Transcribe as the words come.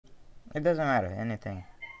It doesn't matter, anything.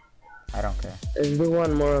 I don't care. Let's do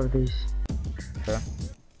one more of these. Sure.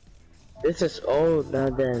 This is old now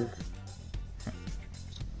then.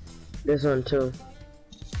 This one too.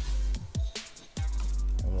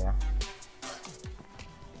 Yeah.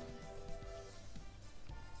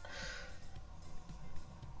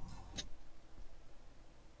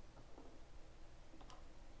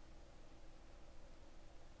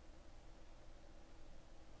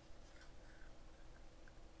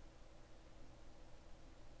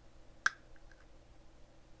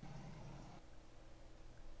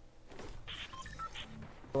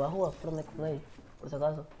 Abajo, espérame con él, por si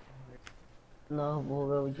acaso. No,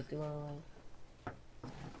 bro, yo te iba a dar.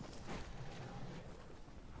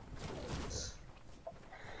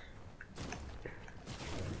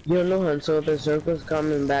 Yo, Luhan, so the circle's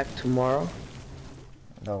coming back tomorrow.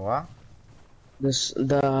 The what?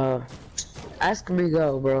 The ask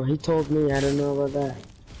Miguel, bro. He told me. I don't know about that.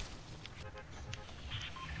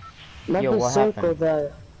 Not Yo, the what circle, happened?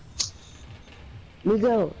 the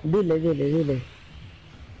Miguel. Dile.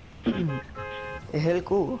 Es el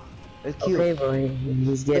cubo. El cube. Okay, bro.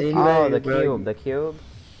 He's getting cube. Oh, ready, the bro. cube, the cube?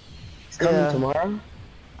 It's coming Yeah. tomorrow.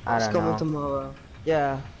 I It's don't coming know. tomorrow.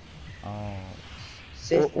 Yeah. Oh,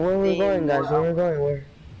 Where we going, guys? Where we going? Where?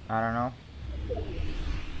 I don't know.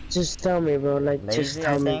 Just tell me, bro. Like, just Lazy,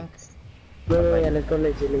 tell I me. think. Yeah, let's go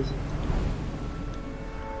lazy.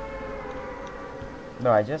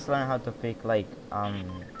 Bro, I just learned how to pick, like,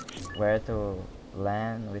 where to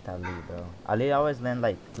land with Ali, bro. Ali always land,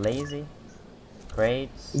 like, lazy,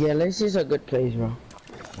 crates. Yeah, lazy's a good place, bro.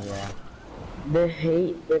 Yeah. The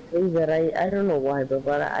place that I don't know why,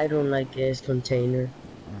 but I don't like is container.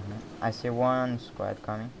 I see one squad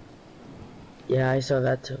coming. Yeah, I saw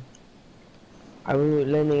that too. Are we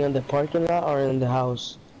landing in the parking lot or in the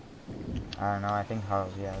house? I don't know, I think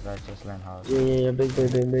house, yeah, let's just land house. Yeah, big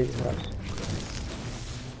house.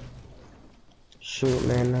 Shoot,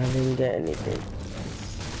 man, I didn't get anything.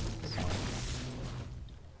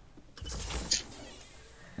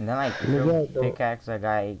 And then, like, if you pickaxe a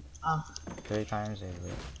guy 3 times, it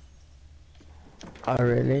will. Oh,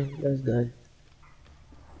 really? That's good.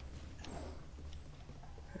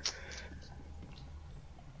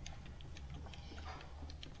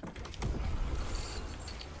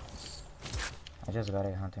 I just got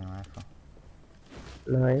a hunting rifle.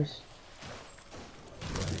 Nice.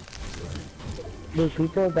 Dude,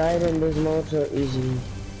 people died in this mode so easy.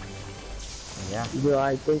 Yeah. Yo,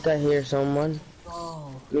 I think I hear someone.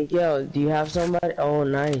 Oh. Miguel, do you have somebody? Oh,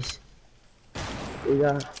 nice.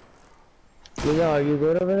 Miguel, are you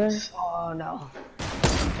good over there? Oh, no.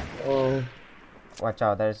 Oh. Watch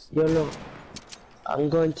out, there's... Yo, no. I'm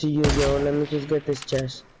going to you, yo. Let me just get this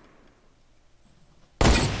chest.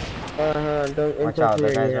 Don't Watch out, the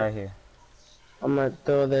interfere guy's yet. right here. I'm gonna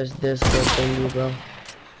throw this disco thingy, bro.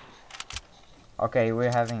 Okay,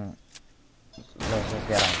 we're having... Let's just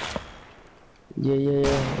get out. Yeah.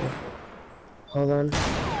 Hold on.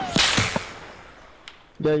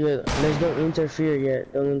 Yo, let's don't interfere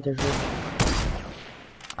yet. Don't interfere.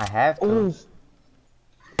 I have to. Ooh.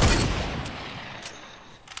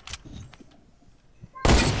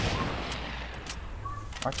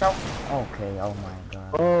 Watch out. Okay, oh my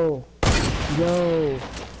god. Oh. Yo.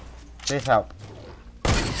 Please help.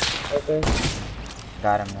 Okay.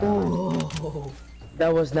 Got him now. Oh.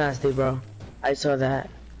 That was nasty, bro. I saw that.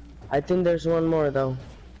 I think there's one more, though.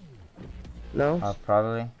 No?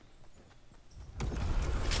 Probably.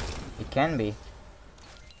 It can be.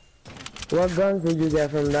 What guns did you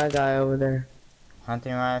get from that guy over there?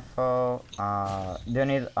 Hunting rifle. Do you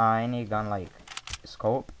need any gun like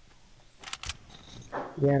scope?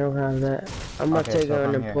 Yeah, I don't have that. I'm gonna Okay, take so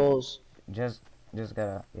an come here. impulse. Just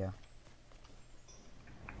gotta, yeah.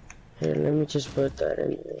 Here, let me just put that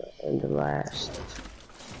in the last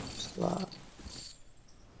slot.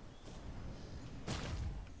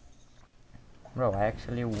 Bro, I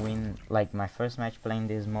actually win, like my first match playing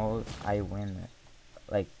this mode, I win.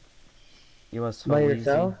 Like, it was so By easy.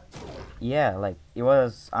 yourself? Yeah, like, it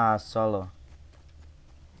was solo.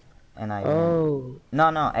 And I win.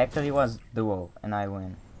 No, actually it was duo, and I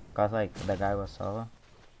win. Cause like, the guy was solo,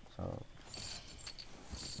 so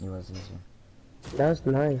it was easy. That's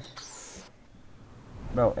nice.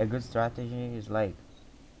 Bro, a good strategy is like,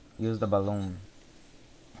 use the balloon.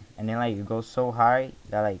 And then like, you go so high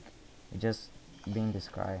that like, you just be in the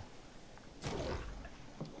sky.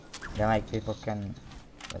 Then like, people can,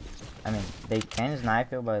 like, I mean, they can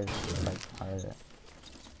snipe you, but it's like harder.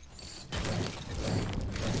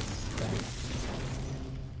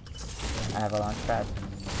 I have a launch pad.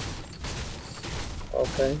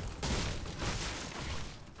 Okay.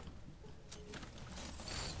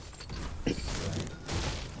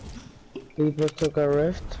 People took a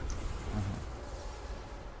rift.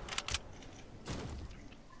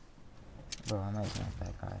 Bro, I might smack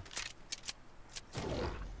that guy.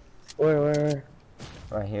 Where?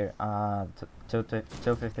 Right here.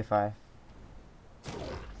 255.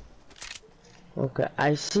 Okay,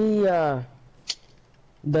 I see the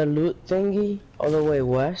loot thingy all the way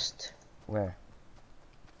west. Where?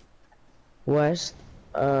 West,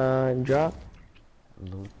 drop.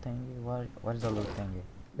 Loot thingy? What is the loot thingy?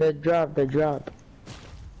 The drop.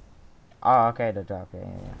 Oh, okay, the drop. Yeah.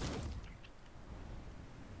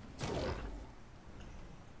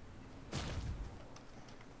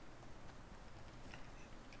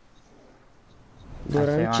 Dude,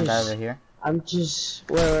 I see one guy over here. I'm just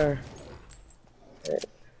where?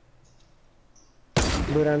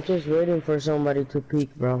 Dude, I'm just waiting for somebody to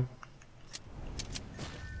peek, bro.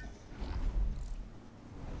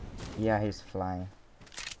 Yeah, he's flying.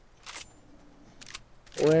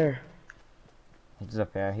 Where? He's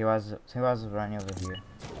up there. He was running over here.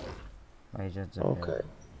 But he just disappeared. Okay.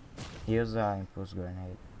 He used an impulse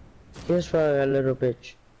grenade. Here's probably a little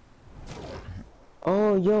bitch.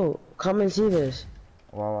 Oh, yo, come and see this.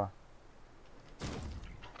 Wow.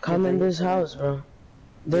 Come in this house, bro.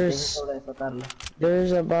 There's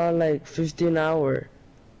about like 15 hours.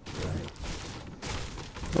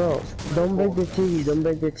 Bro, don't break the TV,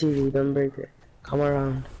 don't break it. Come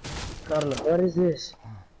around. Carlos, What is this?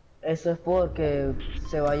 eso es porque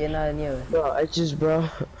se va a llenar de nieve. Bro, I just, bro.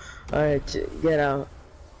 Alright, get out.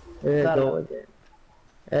 Carlos.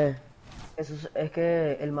 Eh. Eso es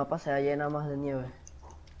que el mapa se llena más de nieve.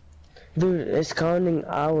 Dude, it's counting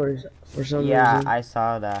hours for some Yeah, reason. I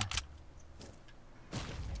saw that.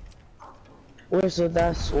 Wait, so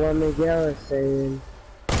that's what Miguel is saying.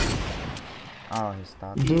 Oh, he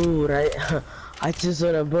stopped. Dude, I just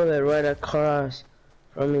saw a bullet right across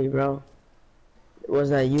from me, bro. Was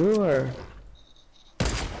that you or?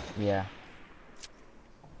 Yeah.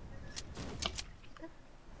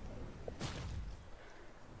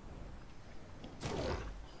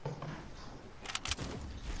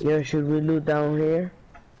 Yo, should we loot down here?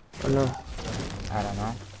 Or no? I don't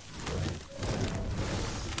know.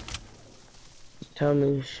 Tell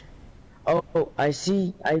me. Oh, I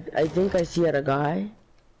see. I think I see a guy.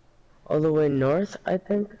 All the way north, I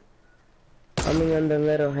think. Coming on the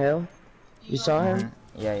little hill. You saw him?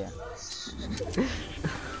 Yeah.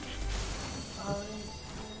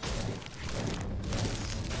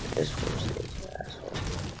 This person's an asshole.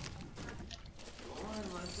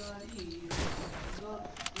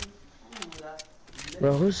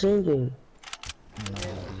 Bro, who's singing? No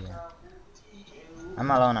idea. I'm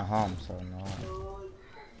alone at home, so no.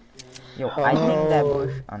 Yo, I think that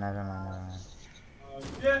bush. Oh, never mind.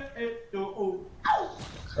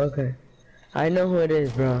 Okay. I know who it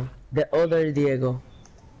is, bro. The other Diego.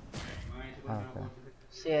 Okay.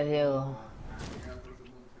 Sí, es Diego.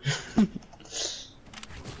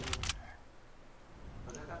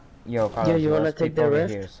 Yo, Carlos, you wanna there's take people the over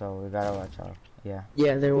rift? here, so we gotta watch out. Yeah.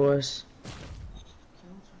 Yeah, there was.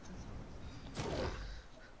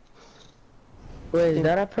 Wait, is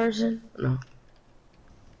that a person? No.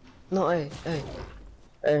 No, hey.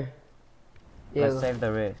 Hey, Let's Diego. save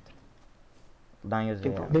the rift. Don't use the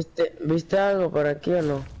 ¿viste algo por aquí o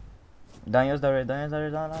no? Don't use the rift. No.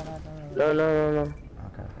 No.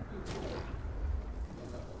 Okay.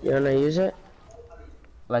 You wanna use it?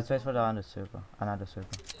 Let's wait for the other circle. Another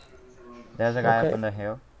circle. There's a guy Okay. up on the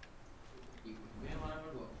hill.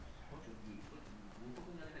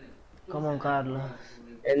 Come on, Carlos.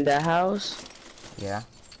 In the house? Yeah.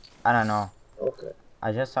 I don't know. Okay.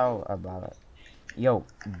 I just saw a ballot. Yo,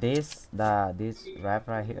 this rap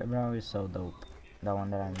right here, bro, is so dope. The one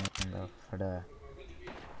that I'm making for the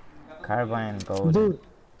carbon and gold. Dude,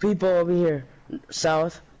 people over here.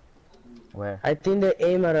 South. Where? I think they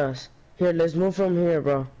aim at us. Here, let's move from here,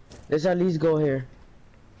 bro. Let's at least go here.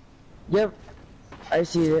 Yep. I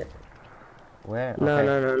see it. Where? No,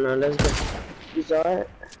 Okay. let's go. You saw it?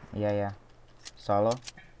 Yeah. Solo.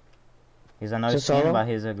 He's another So skin, solo? but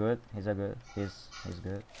he's good. He's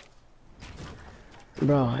good.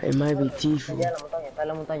 Bro, it might be Tifu. Allá en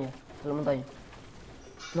la montaña.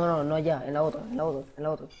 No allá, en la otra.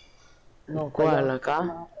 No, ¿Cuál? allá.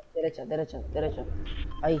 ¿Acá? Derecha.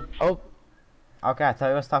 Ahí. Oh. Okay, I thought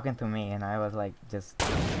he was talking to me, and I was like, just.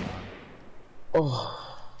 Oh.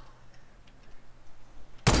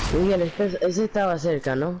 Miguel, ese estaba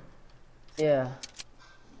cerca, ¿no? Yeah.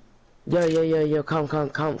 Yo, come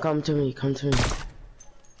to me.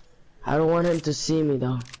 I don't want him to see me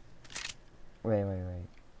though. Wait.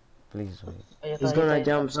 Please wait. He's gonna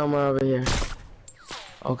jump somewhere over here.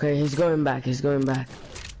 Okay, he's going back.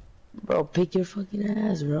 Bro, pick your fucking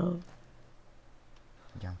ass, bro.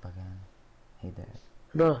 Jump again. He dead.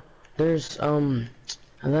 Bro, there's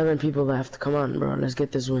 11 people left. Come on, bro. Let's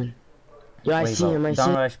get this win. Yo, I Wait, see bro. him. I Don't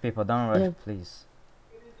see rush people. Don't rush, him. please.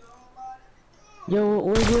 Yo,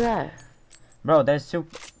 where you at? Bro, there's two.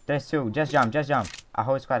 There's two. Just jump. Just jump. A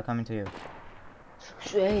whole squad coming to you.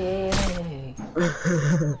 Hey.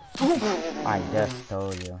 I just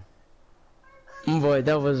told you. Boy,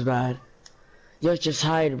 that was bad. Yo, just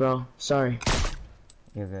hide, bro. Sorry.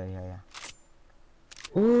 You're good. Yeah,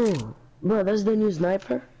 yeah. Ooh, bro, that's the new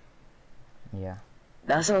sniper? Yeah.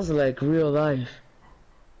 That sounds like real life.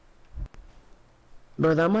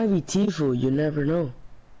 Bro, that might be Tifu. You never know.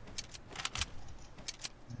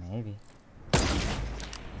 Maybe.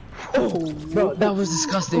 Oh, bro, that was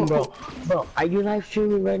disgusting, bro. Bro, are you live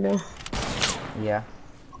streaming right now? Yeah.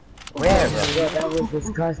 Where, bro? Yeah, that was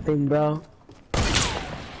disgusting, bro.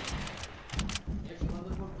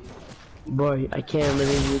 Boy, I can't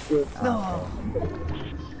believe you did. No.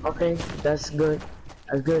 Okay, that's good.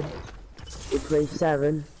 That's good. We play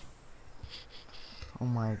 7. Oh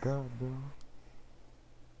my god, bro.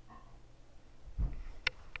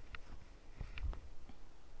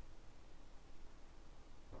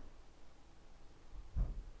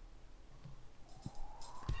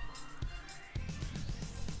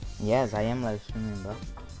 Yes, I am live streaming, bro.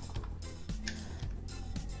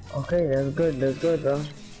 Okay, that's good, bro.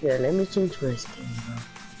 Yeah, let me change my skin, bro. I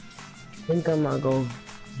think I'm gonna go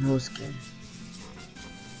no skin.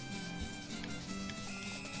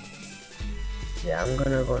 Yeah, I'm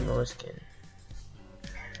gonna go no skin.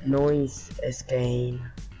 Noise skin.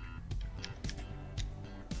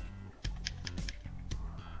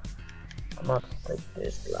 I'm gonna take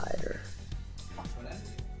this glider.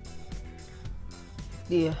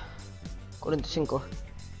 Dia 45.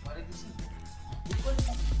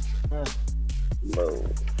 Whoa.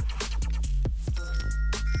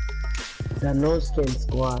 The no skin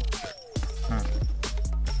squad.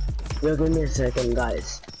 Yo, give me a second,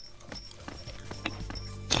 guys.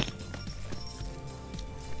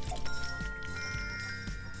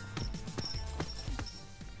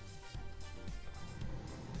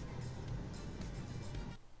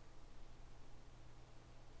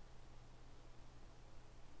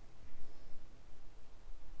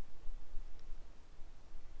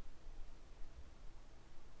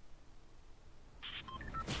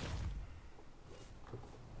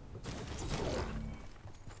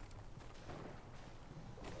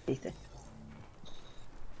 ¿Viste?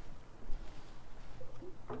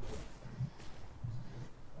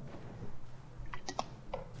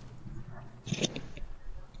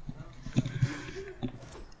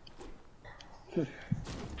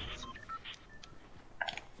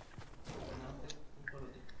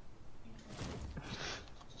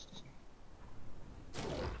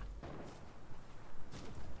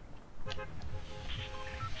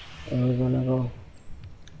 Where we gonna go?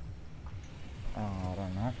 I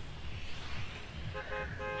don't know.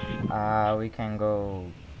 We can go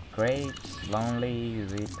Grapes, Lonely,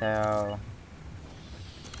 Retail.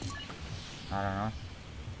 I don't know.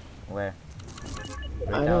 Where? I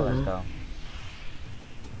Retail, don't let's know.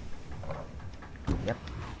 go. Yep.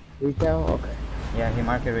 Retail? Okay. Yeah, he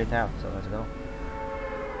marked it Retail, so let's go.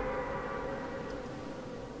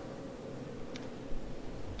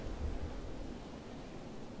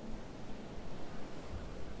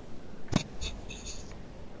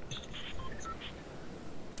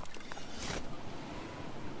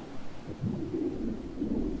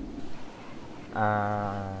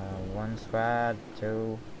 One squad,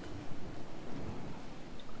 2.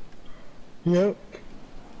 Yep.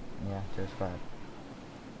 Yeah, 2 squad.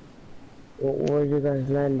 Where you guys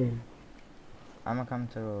landing? I'ma come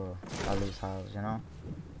to Ali's house, you know?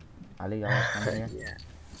 Ali always come here. Yeah.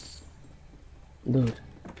 Dude,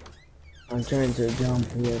 I'm trying to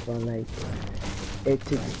jump here, but like, it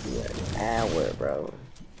takes me an hour, bro.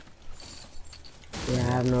 Yeah,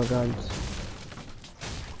 I have no guns.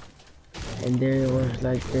 And there was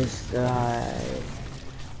like this guy,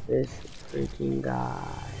 this freaking guy.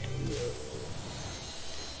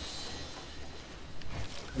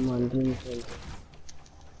 Come on, give me something.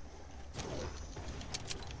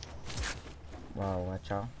 Wow, watch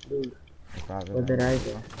out. Dude, Probably what did I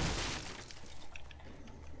do?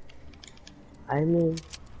 I mean,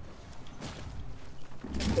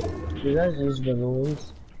 you guys use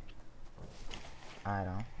balloons? I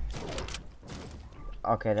don't.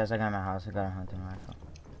 Okay, there's a guy in my house. I got a hunting rifle.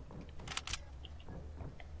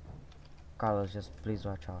 Carlos, just please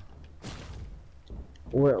watch out.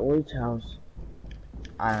 Which house?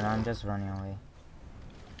 I don't know, I'm just running away.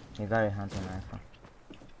 You got a hunting rifle.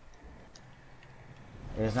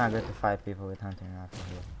 It's not good to fight people with hunting rifle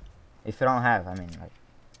here. If you don't have, I mean, like,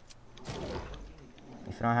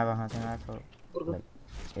 if you don't have a hunting rifle, like,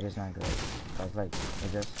 it is not good. Cause like,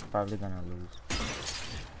 you're just probably gonna lose.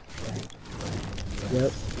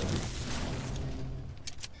 Yep.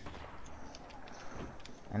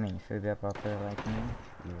 I mean, if you be a pro player like me,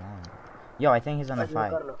 you won't. Yo, I think he's on a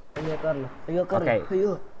fight. Okay.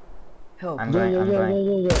 Help. I'm going. Yo, I'm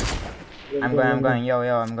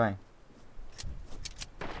going.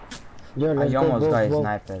 Yo, let's I go, almost got his both.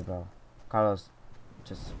 sniper, bro. Carlos,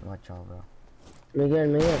 just watch out, bro.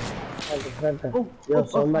 Miguel. Falta. Yo,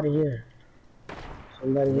 somebody here.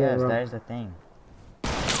 Somebody here, Yes, bro. that is the thing.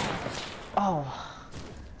 Oh.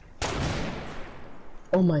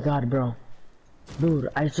 Oh my god, bro. Dude,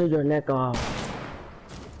 I saw your neck off.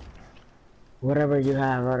 Whatever you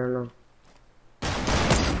have, I don't know.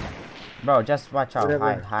 Bro, just watch out.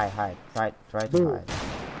 Whatever. Hide. Try to Dude. hide.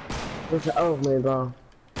 There's an off me, bro.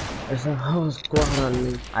 There's a whole squad on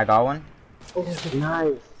me. I got one.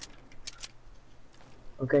 Nice.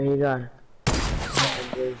 Okay, he got it.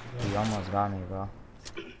 He almost got me, bro.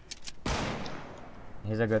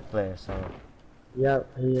 He's a good player, so. Yep,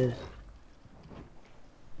 he is.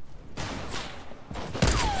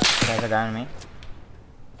 There's a guy on me.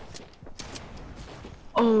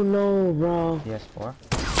 Oh no, bro. PS4.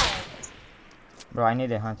 Bro, I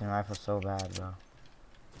need a hunting rifle so bad, bro.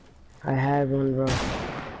 I had one, bro.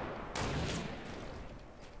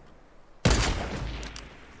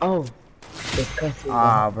 Oh, disgusting.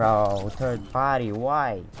 Ah, bro, third party,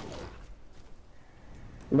 why?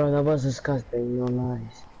 Bro, that was disgusting, no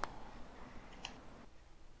lies.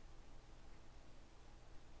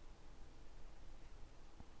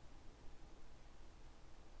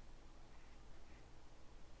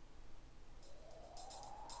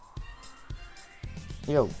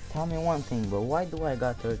 Yo, tell me one thing, bro. Why do I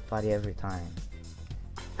got third party every time?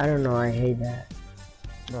 I don't know, I hate that.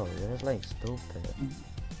 Bro, it's like stupid.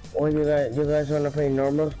 What you guys wanna play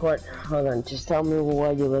normal squad? Hold on, just tell me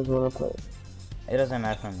what you guys wanna play. It doesn't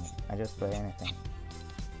matter for me. I just play anything.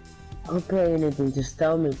 I'll play anything, just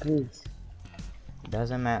tell me, please.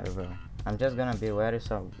 Doesn't matter, bro. I'm just gonna be ready,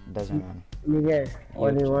 so it doesn't matter. Miguel,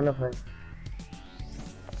 what do you wanna play?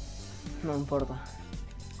 No importa.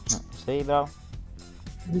 See, bro?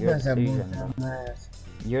 You Your guys are decision, both bro. dumbass.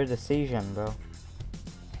 Your decision, bro.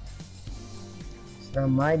 It's not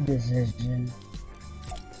my decision.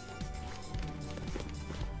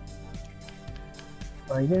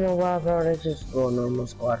 But you know what, bro? Let's just go normal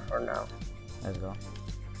squad for now. Let's go.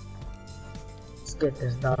 Let's get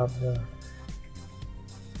this dub, bro.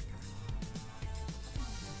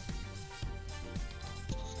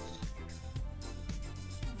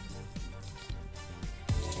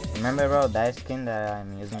 Remember, bro, that skin that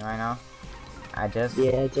I'm using right now? I just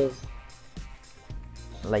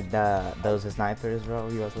like those snipers, bro.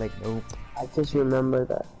 He was like, nope. I just remember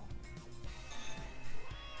that.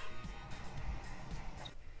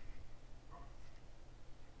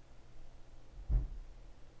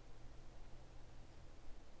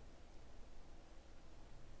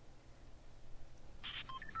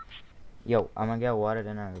 Yo, I'm gonna get water,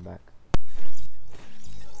 then I'll be back.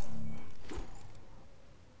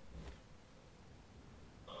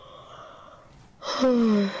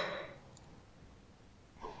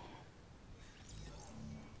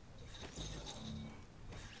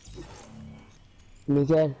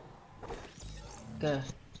 Miguel, ¿Qué?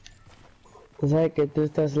 tú sabes que tú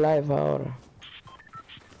estás live ahora.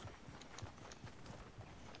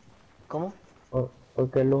 ¿Cómo?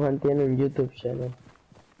 Porque Luhan tiene un YouTube channel.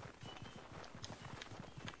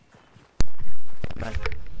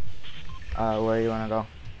 Where you wanna go?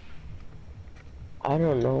 I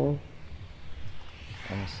don't know.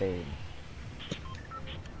 Let me see.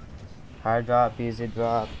 Hard drop, easy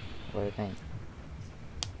drop. What do you think?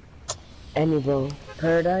 Any, bro.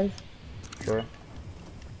 Paradise? Sure.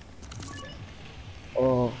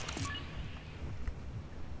 Oh.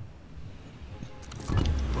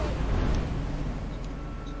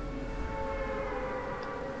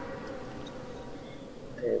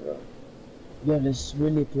 Okay, bro. Yo, let's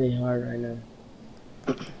really play hard right now.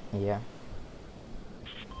 Yeah.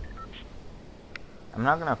 I'm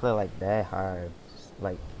not gonna play like that hard.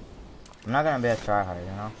 Like, I'm not gonna be a tryhard,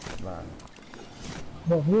 you know? But,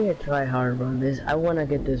 But we gotta try hard, bro. I wanna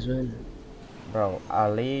get this win. bro, at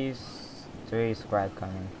least 3 squad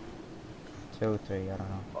coming. 2, 3, I don't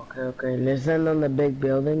know. Okay. Let's land on the big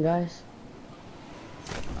building, guys.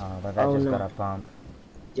 But I Oh, just no. got a pump.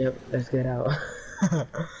 Yep, let's get out.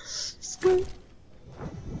 Scoot.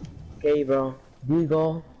 Okay, bro.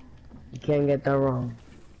 Deagle. You can't get that wrong.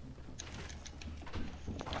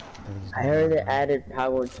 Please I don't heard die, it bro. added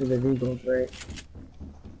power to the Deagles, right?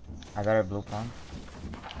 I got a blue pump.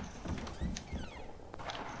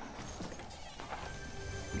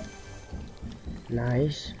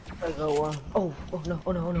 Nice. I got one. Oh, oh no,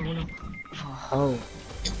 oh no, oh no, oh no. Oh.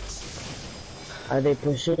 Are they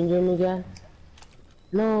pushing you, Miguel?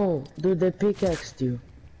 No, dude, they pickaxed you.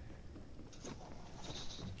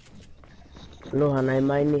 Luhan, I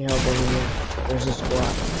might need help over here. There's a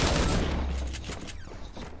squad.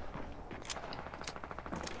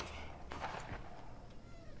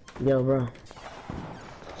 Yo, bro.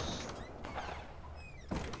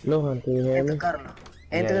 Luhan, can you hear me? Carla.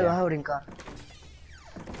 Yeah, Entra y yeah. vas a brincar.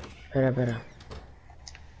 Espera, espera.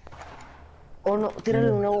 Oh no,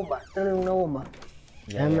 tírale una bomba, tírale una bomba.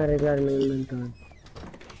 Yeah, Déjame yeah. arreglar mi inventario.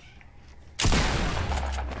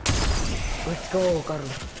 Let's go,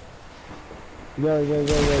 Carlos. Yo,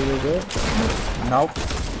 good? Nope.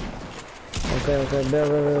 Okay,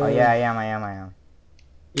 veo. Oh yeah, I am.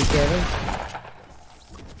 You get him?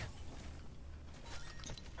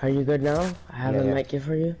 Are you good now? I have a Yeah. mic here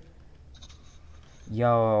for you.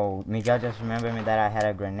 Yo, Miguel just remembered me that I had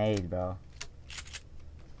a grenade, bro.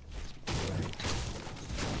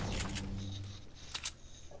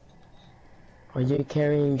 Are you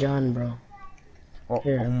carrying John, bro? Oh,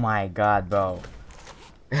 Here. oh my god, bro.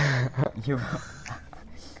 You.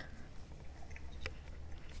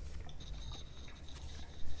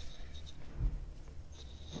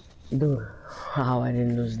 Dude, how I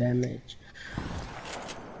didn't lose damage.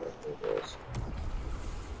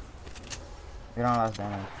 We don't lose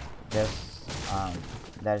damage. Just,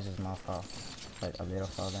 that's just my fault. Like, a little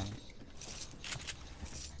fall damage.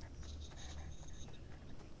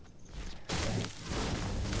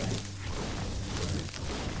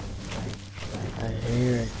 I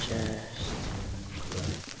hear a chest.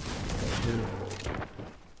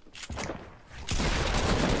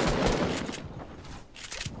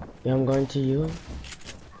 Yeah, I'm going to you.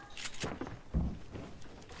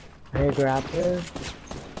 Hey, grappler.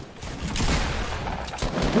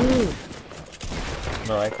 Dude,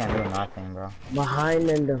 Bro, I can't do nothing, bro. behind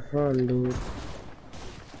and the front, dude.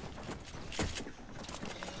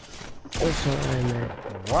 It's alright, man.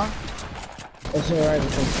 What? It's alright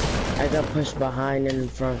because I got pushed behind and in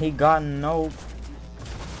front. He got no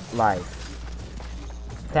life.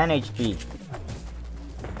 10 HP.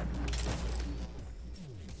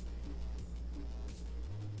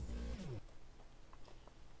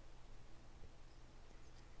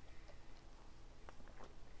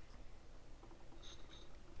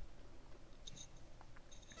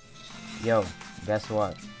 Yo, guess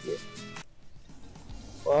what?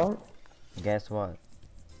 What? Guess what?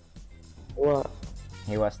 What?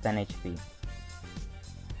 He was 10 HP.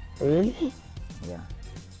 Really? Yeah.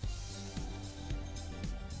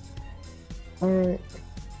 Alright.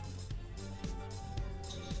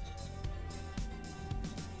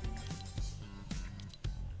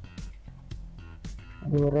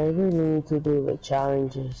 Dude, I really need to do the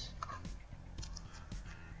challenges.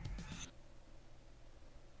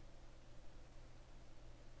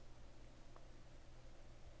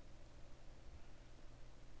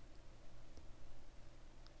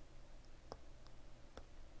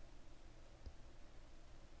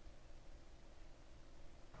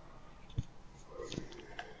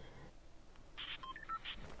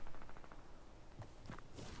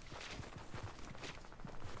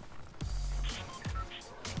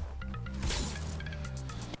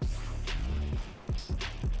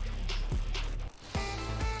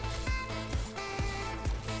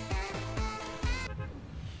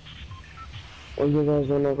 Where you guys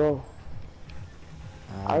wanna go?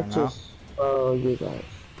 I I'll don't know. just follow you guys.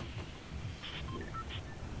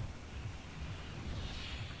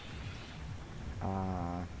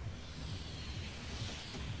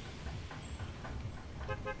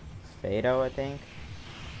 Fado, I think.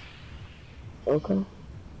 Okay.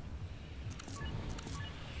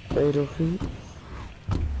 Fatal feet.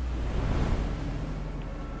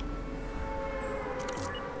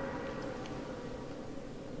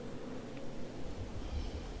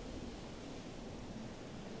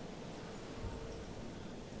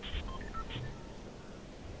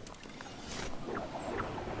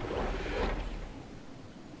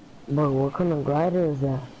 But what kind of glider is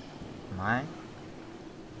that? Mine?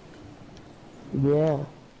 Yeah.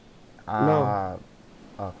 No.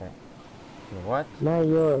 Okay. What? Not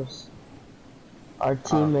yours. Our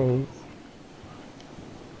teammates.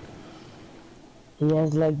 He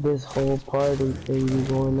has like this whole party thing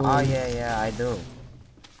going on. Oh yeah, I do.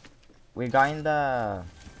 We got in the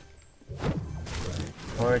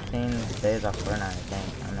 14 days of Fortnite, I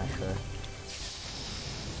think. I'm not sure.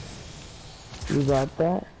 You got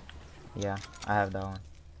that? Yeah, I have that one.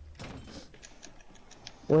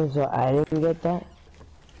 Wait, so I didn't get that?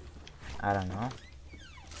 I don't know.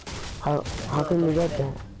 How can you get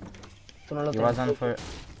that? Tú no lo You tienes. was on for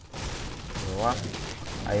what?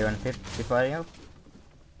 Are you on 50 before you?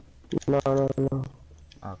 No, no, no.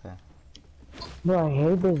 Okay. Bro, I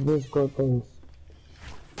hate those disco things.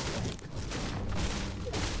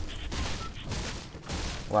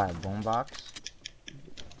 What, boombox?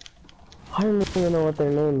 I don't even know what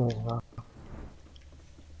their name is, bro.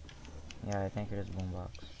 Yeah, I think it is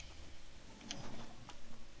boombox.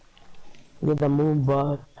 Get the moon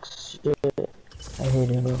box shit. I hate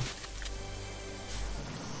it, bro.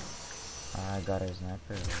 I got a sniper,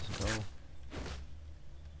 let's go.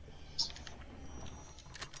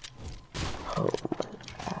 Oh my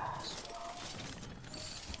ass.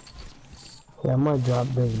 Yeah, I'm gonna drop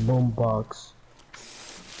this boom box.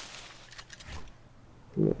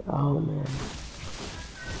 Yeah, oh man.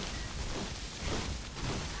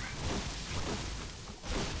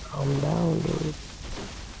 Calm down, dude.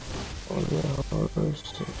 Oh yeah, horror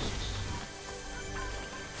shit.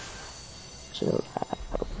 Chill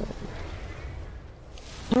out, man.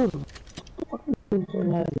 Dude, what is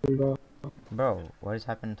happening, bro? Bro, what is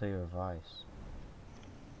happening to your voice?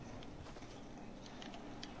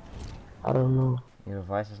 I don't know. Your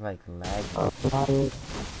voice is like lagging. I'm tired.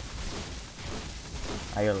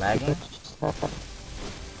 Are you lagging?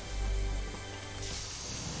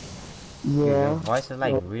 Your Yeah. voice is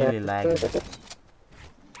like really lagging.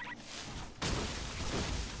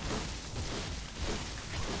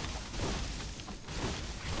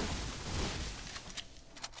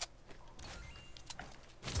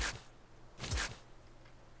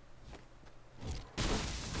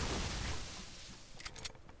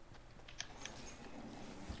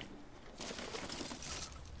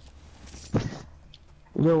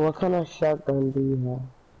 Yo, what kind of shotgun do you have?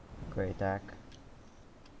 Great tack.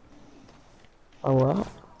 A what?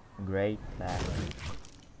 Great tack.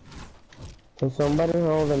 Can somebody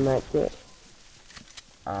hold a med kit?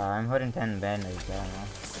 I'm holding 10 banners, I don't know.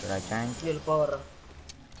 Should I change? Yo lo puedo agarrar.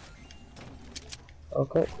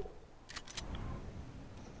 Okay.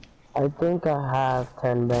 I think I have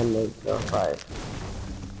 10 bandits or 5.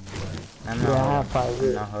 I'm Yeah, I not have holding, 5 I'm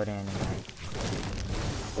here. not holding anymore.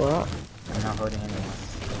 What? I'm not holding anymore.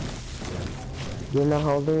 You're not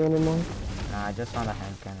holding anymore? Nah, I just found a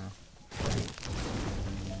hand cannon.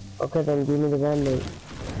 Okay, then give me the bandit.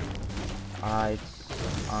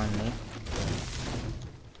 It's on me.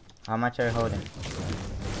 How much are you holding?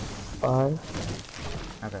 5.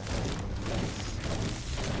 Okay.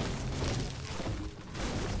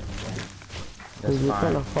 That's You're fine.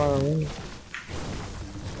 kind of far away.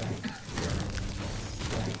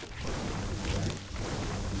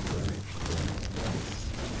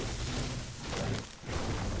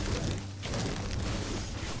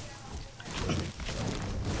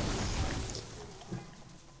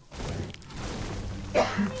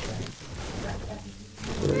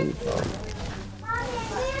 There you go.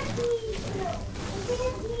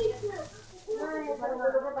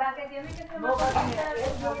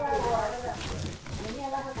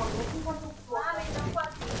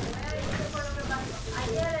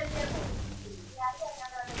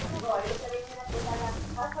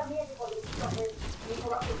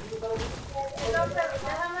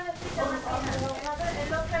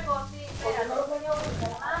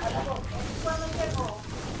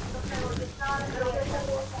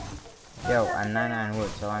 Yo, I'm 99 wood,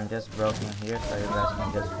 so I'm just broken here so you guys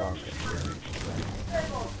can just focus.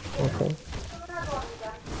 Okay.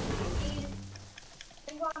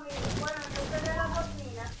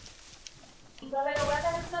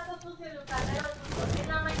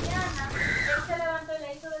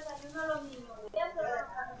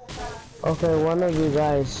 Okay, one of you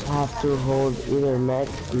guys have to hold either med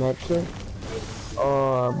kit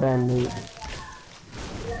or bandit.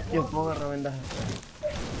 Yo puedo agarrar vendaje.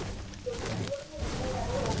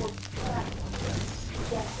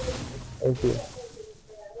 Thank you.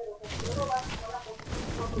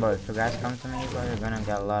 But if you guys come to me, bro, you're gonna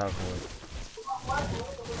get a lot of wood.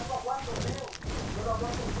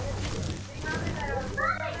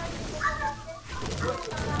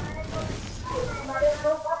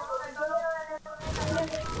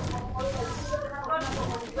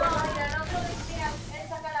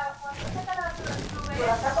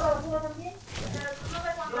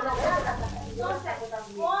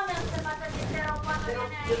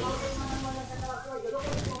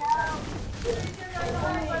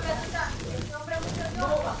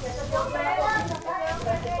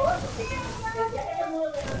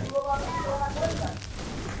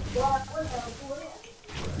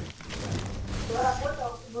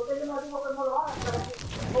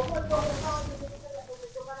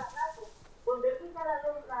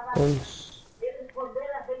 Thanks.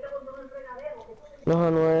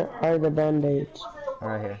 Luhan, where are the band-aids?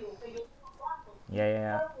 Right here.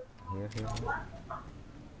 Yeah. Here.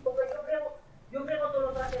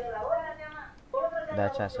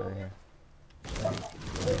 That chest over here.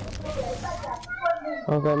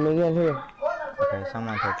 Okay, Miguel, here. Okay,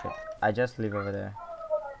 someone take it. I just leave over there.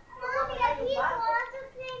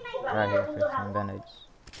 Right here, 15 bandage.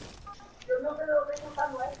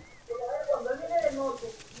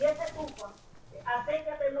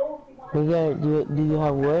 Miguel, do you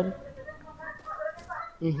have wood?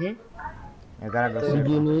 Mhm. You gotta go Did you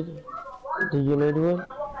circle. need wood?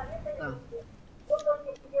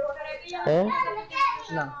 No. Eh?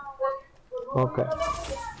 No. Okay.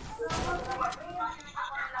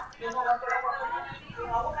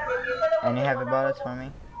 Any heavy bullets for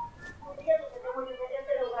me?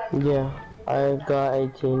 Yeah, I got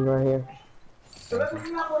 18 right here.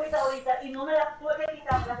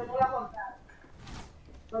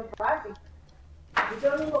 Thank you.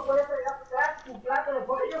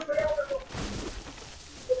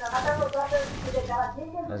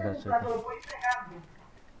 Let's go circle.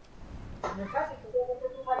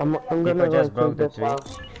 I'm People gonna go just broke take the this tree.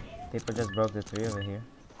 house. People just broke the tree over here.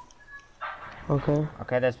 Okay.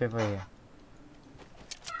 Okay, there's people here.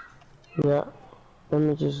 Yeah. Let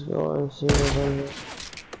me just go and see what's in here.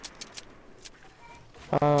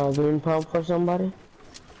 Green pump for somebody?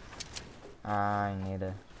 I need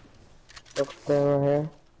it. Okay, right here.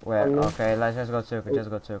 Well, On me. okay, let's just go circle. Just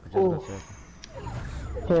go circle.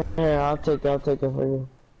 Here, I'll take it for you.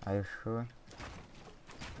 Are you sure?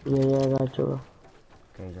 Yeah, I got you.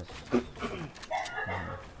 Okay, just.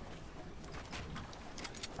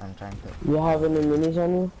 I'm trying to. You have any minis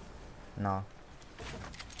on you? No,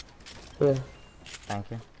 Here. thank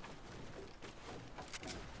you.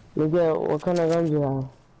 Miguel, what kind of guns you have?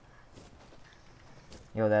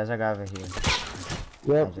 Yo, there's a guy over here.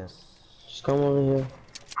 Yep. I just come over here.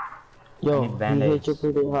 Yo, need he band-aids. hit you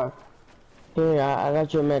pretty hard. Here, I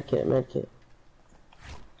got your medkit.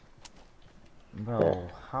 Bro, Yeah.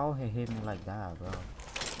 how he hit me like that, bro?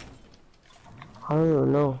 I don't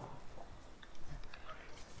even know.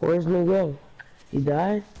 Where's Miguel? He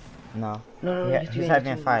died? No. No, Yeah, just he's you having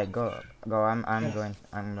a and fight. Go. I'm Yes. going.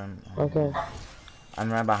 Okay.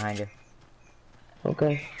 I'm right behind you.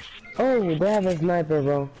 Okay. Oh, they have a sniper,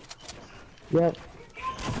 bro. Yep.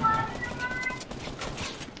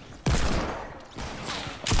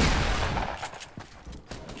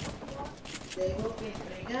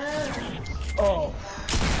 Oh.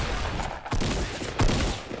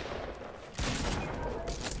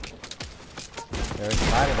 There's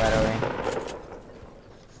a body, by the way.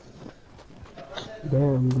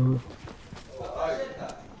 Damn, bro.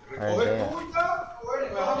 Right there.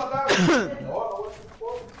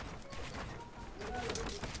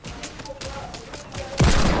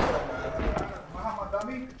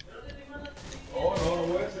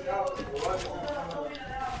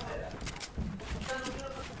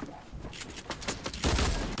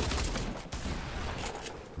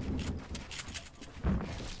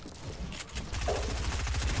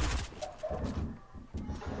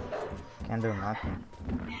 Can't do nothing.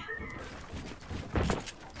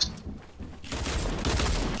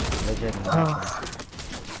 Legit nothing.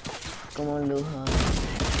 Come on, Luhan.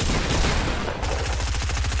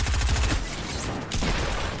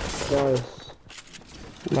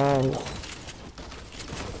 Nice.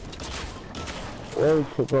 Way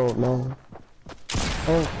to go, man.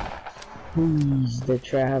 Oh, please, the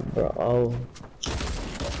trap, bro. Oh.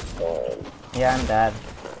 Yeah, I'm dead.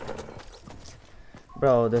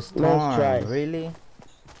 Bro, the storm. Nice try. Really?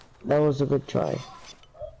 That was a good try.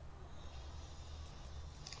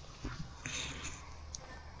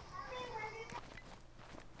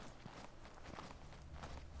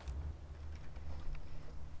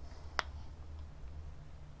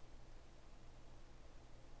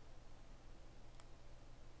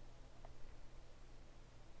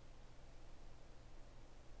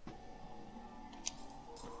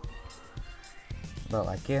 Bro,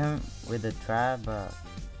 I killed him with the trap, but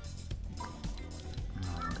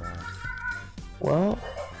oh god. What?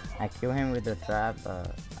 I killed him with the trap,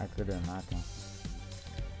 but I could do nothing.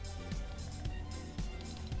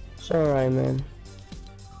 It's alright, man.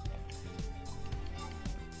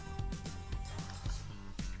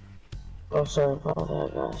 Oh, sorry about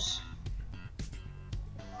that, guys.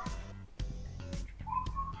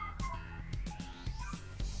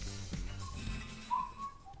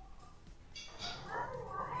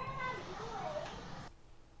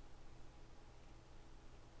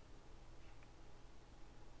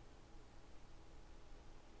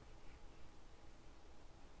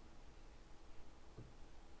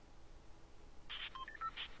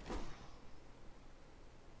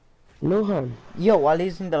 Luhan. Yo,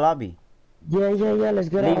 Ali's in the lobby. Yeah, let's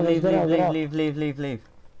get Leave, out, let's leave, get leave, out, get leave, out. leave, leave, leave, leave.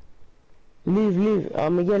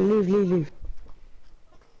 Leave. Miguel, leave.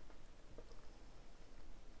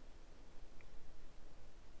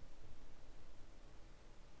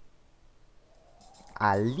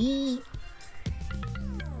 Ali.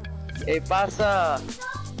 Hey, pasa.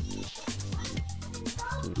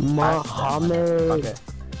 Mohammed. Okay.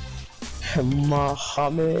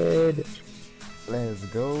 Mohammed. Let's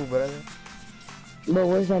go, brother. Bro,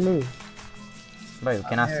 where's that name? Bro,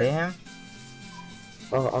 can I see him?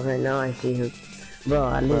 Oh, okay, now I see him. Bro,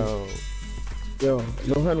 Ali. Bro. Yo,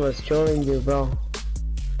 Luhan was trolling you, bro.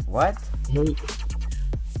 What? Hey.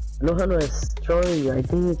 Luhan was trolling you. I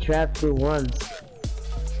think he trapped you once.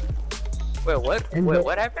 Wait, what? And Wait, the-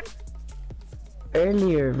 what happened?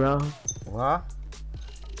 Earlier, bro. What?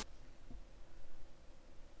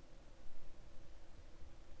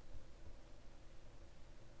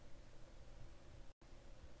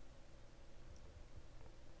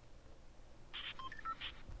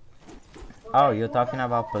 Oh, you're talking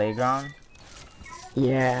about playground?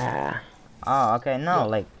 Yeah. Oh, okay. No,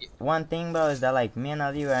 like one thing, bro, is that like me and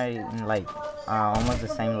Ali are in like almost the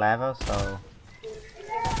same level, so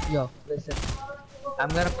Yo, listen. I'm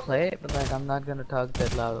gonna play it, but like I'm not gonna talk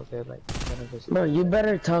that loud, okay? Like I'm gonna just. Bro, you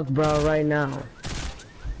better talk, bro, right now.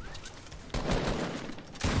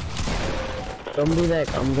 Don't be like,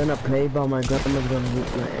 I'm gonna play, but my grandma's gonna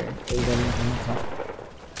eat my air. And then I'm gonna talk.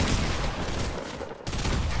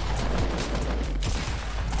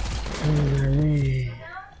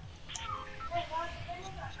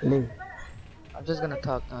 Leave. I'm just gonna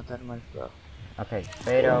talk, not that much, bro. okay.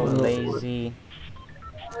 Fado, lazy,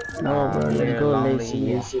 No, bro, let's here, go lonely, lazy,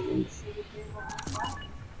 yeah.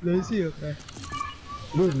 Lazy, okay.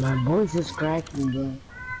 Dude, my voice is cracking, bro.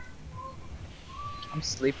 I'm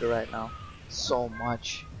sleepy right now. So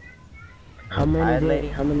much. How Alright, many lady.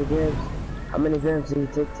 How many grams? How many grams did you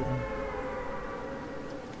take today?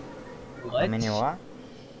 What? How many what?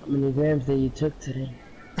 How many grams that you took today?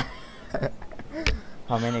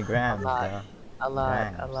 How many grams, A lot. bro? A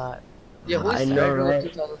lot. Grams. Yeah, who's I know, Federal right?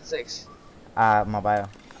 2006? Mobile.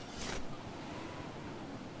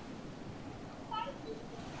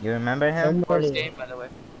 You remember him? First game, by the way.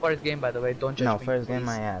 First game, by the way. Don't judge No, me. first game please.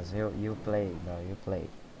 my ass. You played, bro. You played.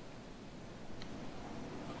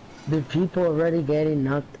 The people already getting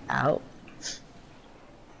knocked out?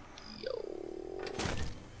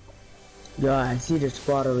 Yo, I see the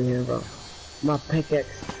squad over here, bro. My pickaxe.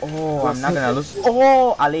 Oh, I'm not gonna lose.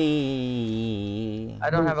 Oh, Ali. I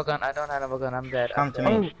don't have a gun. I'm dead. Come I'm to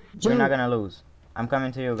dead. me. We're not gonna lose. I'm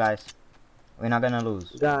coming to you guys. We're not gonna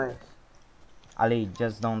lose. Guys. Ali,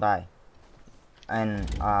 just don't die. And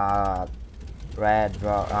Red,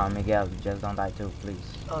 bro, Miguel, just don't die too, please.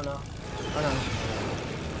 Oh no. Oh no.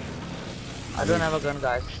 I don't have a gun,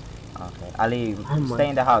 guys. Okay, Ali, Oh my- stay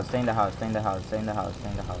in the house. Stay in the house. Stay in the house. Stay in the house. Stay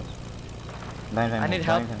in the house. Don't even I move. need Don't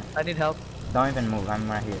help. even, I need help. don't even move. I'm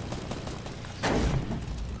right here.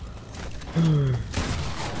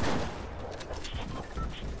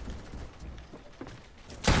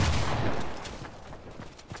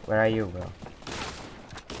 Where are you, bro?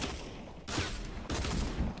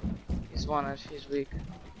 He's one. He's weak.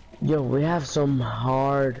 Yo, we have some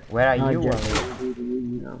hard. Where are you, projects Ali? to do,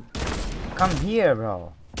 you know. Come here,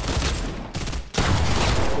 bro. He's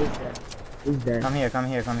dead. He's dead. Come here. Come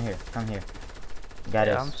here. Come here. Come here. Got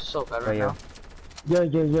Yeah, it. I'm so bad For right you. now.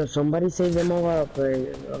 Yo, somebody save the mobile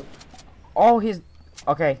player, bro. Oh, he's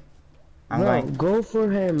okay. I'm Bro, going. go for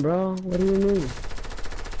him, bro. What do you mean?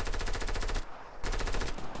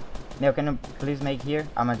 Neo, can you please make here?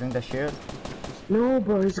 I'm gonna drink the shield. No,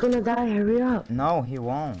 bro, he's gonna die. Hurry up. No, he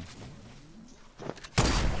won't.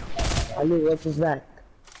 Ali, what's his back?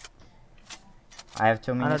 I have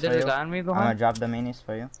 2 I know minutes for there's a you. guy on me, I'm gonna Luhan. drop the minis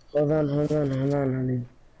for you. Hold on, Ali.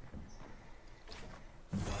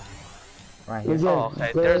 Right here. Miguel, Oh,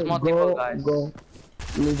 okay, there's multiple go, guys. Go.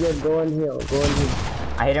 Miguel, go on heal. Go on heal.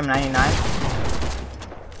 I hit him 99.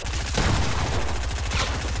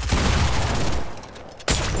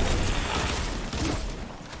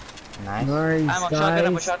 Nice. Nice, I'm a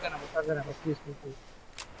guys. shotgun. Please.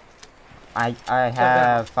 I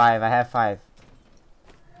have 5. I have 5.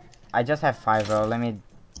 I just have 5, bro. Let me.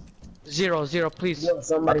 Zero, please. Yo,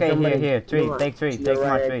 somebody, Okay, somebody. here. 3. Come on. Take 3. To Take your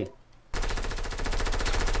more right. 3.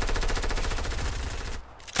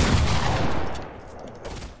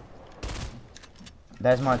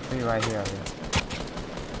 There's more 3 right here.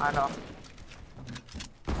 I know.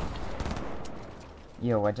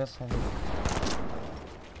 Yo, I just have.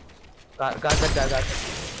 Got that guy.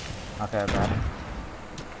 Okay, I got him.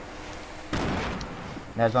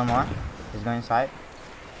 There's one more. He's going inside.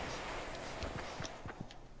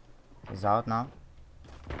 He's out now.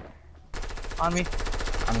 On me.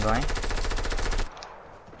 I'm going.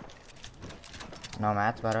 No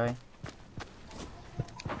mats, by the way.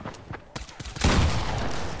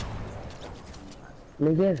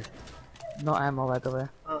 Miguel, No ammo, by the way.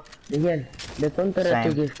 Miguel, ¿de cuánto era tu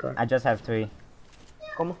Same. gift card? I just have 3.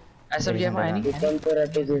 ¿Cómo? SMG ammo, Reason any? ¿De cuánto era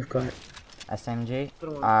tu gift card? SMG?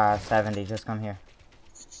 70. Just come here.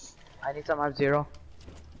 I need some. I have 0.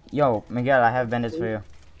 Yo, Miguel, I have bandits for you.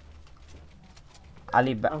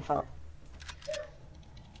 Ali, I'm fine.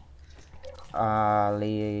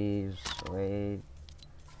 leaves. Wait.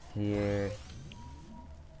 Here.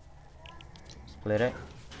 Split it.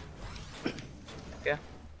 Yeah.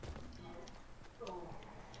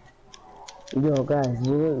 Yo, guys,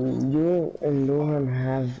 you and Luhan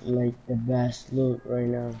have like the best loot right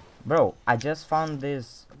now. Bro, I just found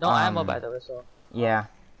this. No ammo, by the way, so. Yeah.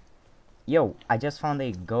 Yo, I just found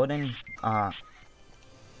a golden. What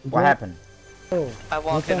Bro, happened? I What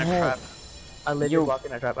walk the in a heck? trap. I literally You- walk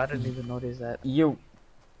in a trap. I didn't even notice that. You.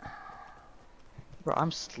 Bro,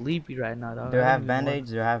 I'm sleepy right now, dog. Do you I don't have even band-aids?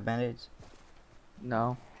 Do you have band-aids?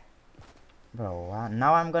 No. Bro,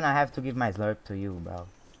 now I'm gonna have to give my slurp to you, bro.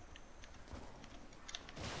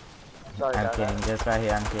 Sorry, I'm dog. kidding. Just right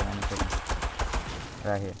here. I'm kidding.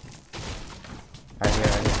 Right here. Right here.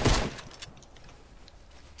 Right here.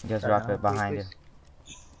 Just Sorry, rock no, it behind you.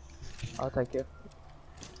 please. I'll take you.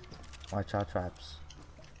 Watch out, traps.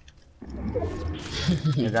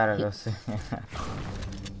 You gotta go see.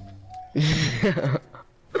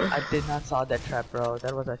 I did not saw that trap, bro.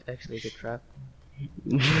 That was actually a good trap.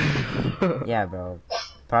 Yeah, bro.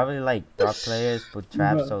 Probably like top players put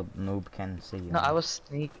traps so noob can see you. No, I was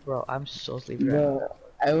sneaky, bro. I'm so sleepy right now. Bro,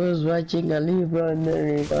 I was watching Ali, bro, and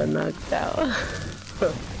then he got knocked out.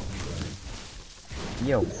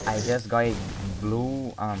 Yo, I just got a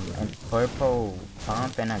blue and purple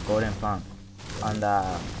pump and a golden pump on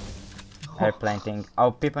the airplane thing.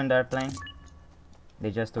 Oh, people in the airplane. They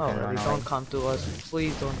just took Oh, and run really? away. Don't come to us.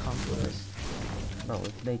 Please don't come to us. Bro,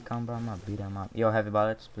 if they come, bro, I'm gonna beat them up. Yo, heavy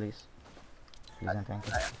bullets, please. Please and thank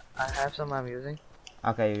you. I have some I'm using.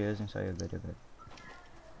 Okay, you're using, so you're good, you're good.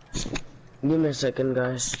 Give me a second,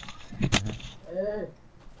 guys.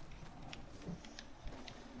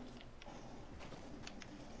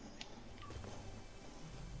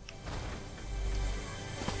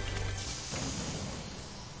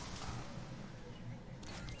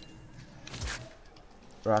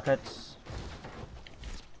 Rockets.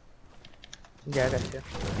 Yeah, I got you.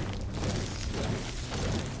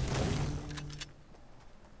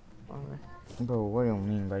 Okay. Bro, what do you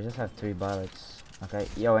mean, bro? I just have 3 bullets. Okay,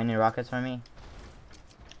 yo, any rockets for me?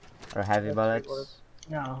 Or heavy I have 3 bullets? bullets.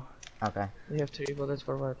 No. Okay. We have 3 bullets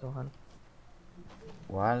for what, Luhan?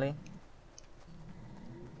 Wally?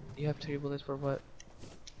 You have 3 bullets for what?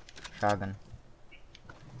 Shotgun.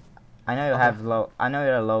 I know you Okay. have low. I know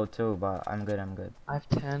you're low too, but I'm good, I'm good. I have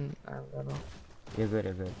 10. I don't know. You're good,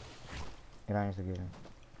 you're good. You don't need to give me.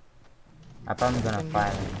 I'm probably gonna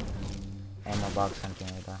find an ammo box, something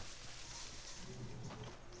like that.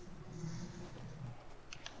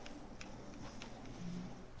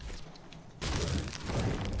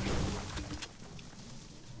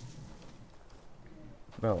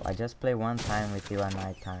 Bro, I just play one time with you at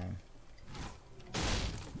night time.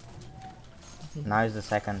 Now is the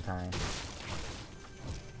second time.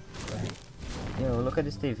 Yo, look at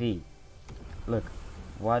this TV. Look,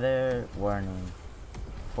 water warning.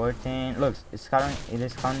 14. Look, it's counting. It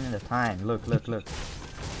is counting the time. Look, look, look.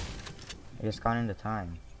 It is counting the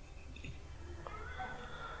time.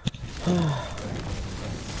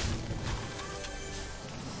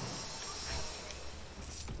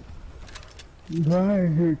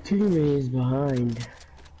 Brian, her teammate is behind.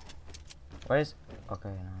 Where is? Okay,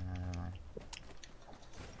 no, never mind.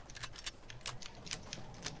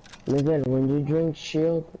 Miguel, when you drink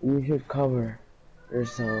shield, you should cover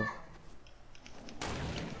yourself.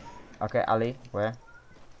 Okay, Ali, where?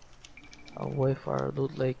 I'll wait for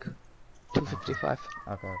loot lake 255.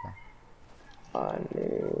 Okay, okay.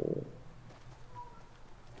 Ali.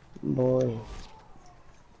 Boy.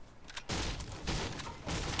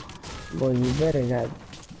 Boy, you better not.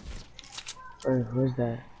 Or who's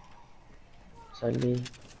that? Sally.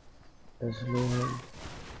 That's Luhan.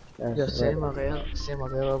 That's Just say Red.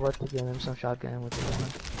 Miguel about to give him some shotgun with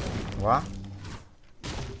him. What?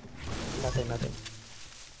 Nothing.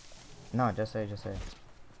 No, just say, just say.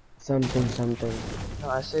 Something. No,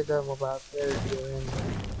 I said the mobile player doing.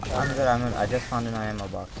 I'm good, I'm good. I just found an ammo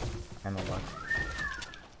box. Ammo box.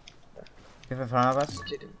 People in front of us?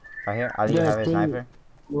 Right here. Ali, you Yeah, I have a think- sniper?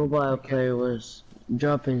 Mobile player was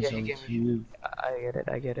dropping Yeah, he some gave to you.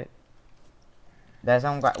 I get it. There's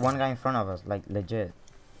one guy in front of us, like legit.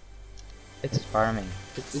 It's farming.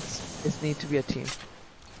 It's need to be a team.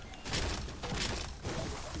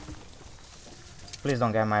 Please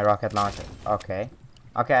don't get my rocket launcher. Okay.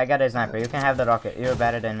 Okay, I got a sniper. You can have the rocket. You're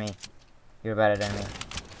better than me. You're better than me.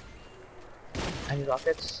 Any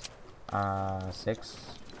rockets? 6.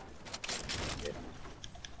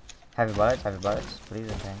 Heavy bullets, please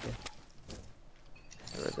and thank you.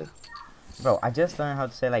 Bro, I just learned how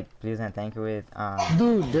to say like please and thank you with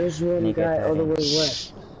Dude, there's one guy all the way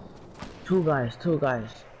west. Two guys.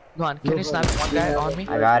 Luhan, can you snipe one guy on me?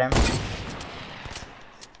 I got him.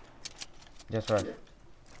 Just rush.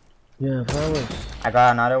 Yeah, fellas. I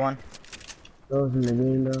got another one. Those in the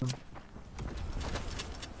game though.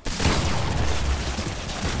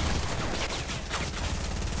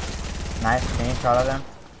 Nice, finish all of them.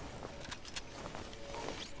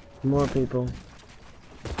 More people.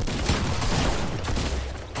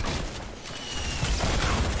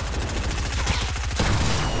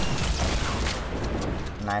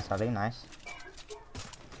 Nice, Ali, nice.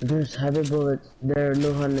 There's heavy bullets there,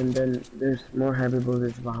 Luhan, and then there's more heavy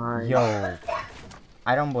bullets behind. Yo,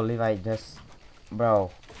 I don't believe I just,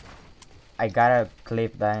 bro. I gotta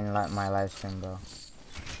clip that in my live stream, bro.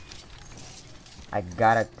 I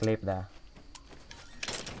gotta clip that.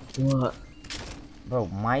 What? Bro,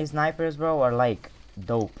 my snipers, bro, are like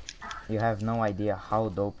dope. You have no idea how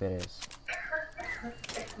dope it is.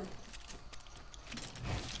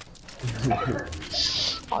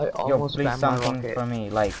 I Yo, almost please spammed my something rocket. for me,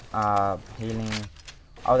 like healing.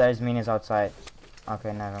 Oh, there's minis outside.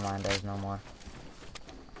 Okay, never mind. There's no more.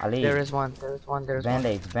 Ali. There's one.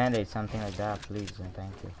 Band-aids, something like that, please and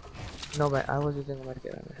thank you. No, but I was using a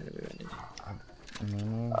medkit. I'm gonna be bandage.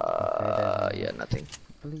 Mini. Okay, Yeah, nothing.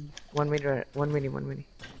 please. 1 mini, 1 mini, 1 mini.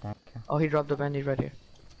 Thank you. Oh, he dropped the bandage right here.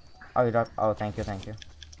 Oh, you dropped. Oh, thank you.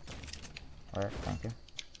 Alright, thank you.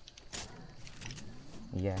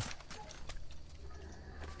 Yeah.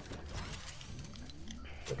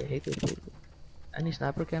 But they hate this shit. Any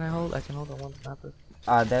sniper can I hold? I can hold the one sniper.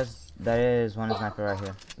 There is one sniper right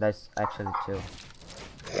here. That's actually 2.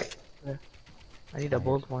 Yeah. I need a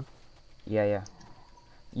bolt one. Yeah.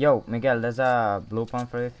 Yo, Miguel, there's a blue pump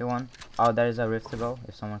for you if you want. Oh, there is a rift to go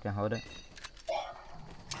if someone can hold it.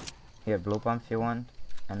 Here, blue pump if you want,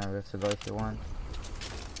 and a rift to go if you want.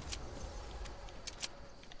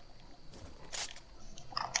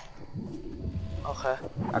 Okay.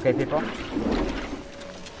 Okay, people.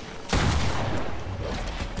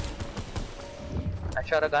 I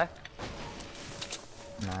shot a guy.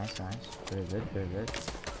 Nice. Very good.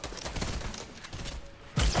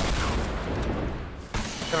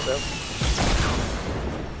 Gonna build.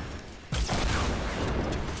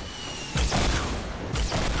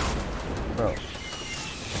 Bro.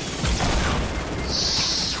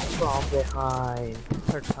 From behind.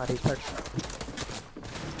 Third party.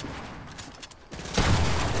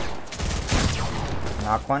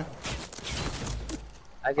 Knock one.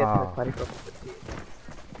 I get Oh. third party from the team.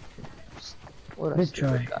 What a Good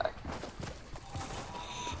stupid try. guy.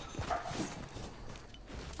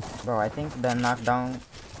 Bro, I think the knockdown.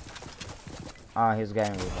 Oh, he's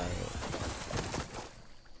getting revived.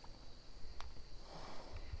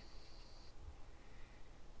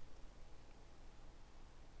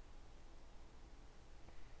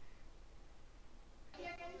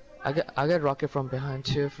 I get rocket from behind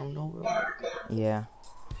too, from nowhere. Yeah.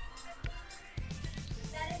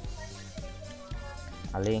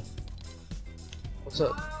 Ali, What's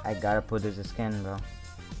up? I gotta put this skin, bro.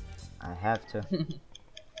 I have to.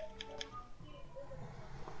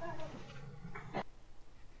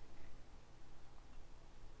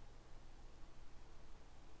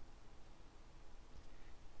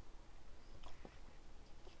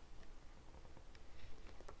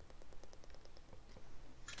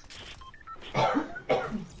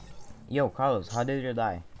 Yo, Carlos, how did you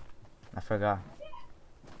die? I forgot.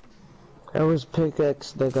 I was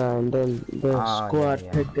pickaxe the guy, and then the squad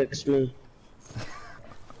yeah. pickaxe me.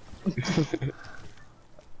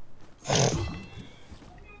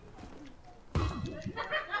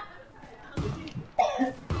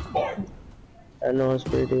 I know it's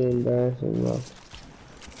pretty embarrassing, though.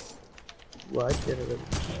 What did it?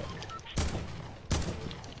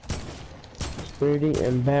 It's pretty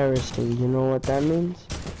embarrassing. You know what that means?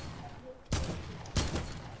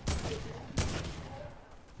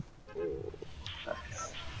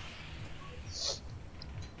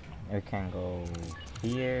 We can go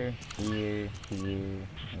here, yeah.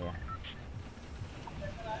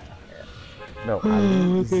 Bro, Ali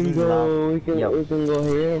we is can in go. love. We can go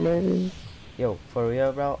here, maybe. Yo, for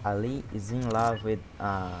real, bro. Ali is in love with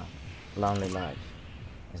Lonely Lodge.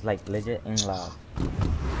 It's like legit in love.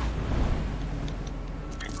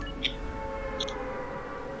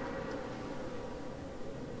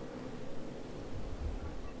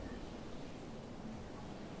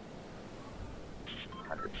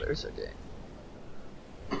 Players a game.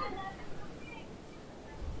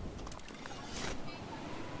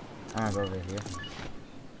 I'm gonna go over here.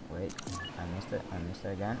 Wait, I missed it. I missed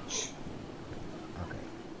it again. Okay.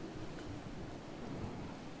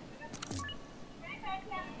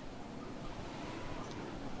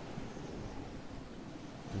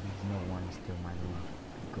 Please, no one steal my loot.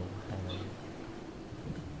 Go ahead.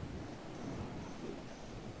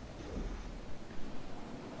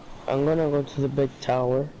 I'm gonna go to the big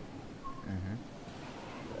tower. Mm-hmm.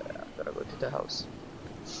 Yeah, I'm gonna go to the house.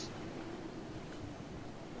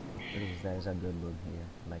 Please, there's a good loot here,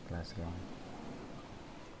 like last game.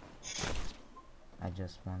 I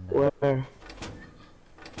just want that. Where?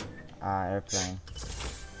 Airplane.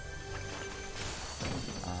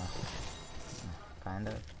 Kind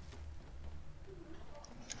of.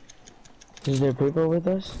 Is there people with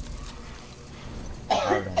us?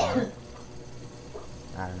 I don't know.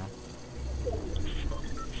 I don't know.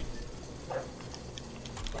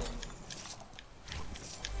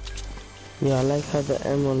 Yeah, I like how the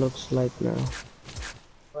ammo looks like now.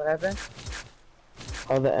 What happened?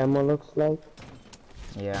 How the ammo looks like?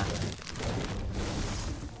 Yeah.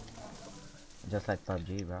 Just like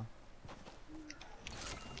PUBG, bro.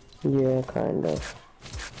 Yeah, kind of.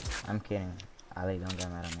 I'm kidding. Ali, don't get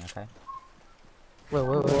mad at me, okay? Wait.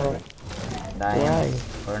 What? I Why? am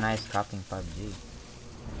Fortnite's copying PUBG.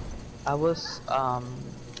 I was I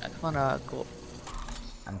just wanna go.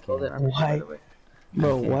 I'm Go kidding. there. Why? I'm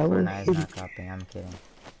Bro, kidding. why would Fortnite's not copying. I'm kidding.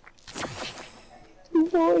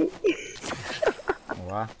 Boy.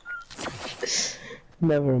 What?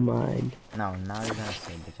 Never mind. No, now you're gonna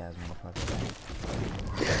say bitch ass motherfucker.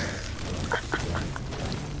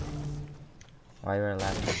 Why you were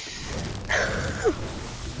laughing?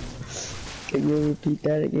 Can you repeat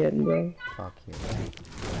that again, bro? Fuck you.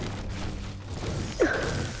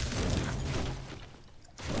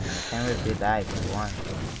 I can repeat that if you want.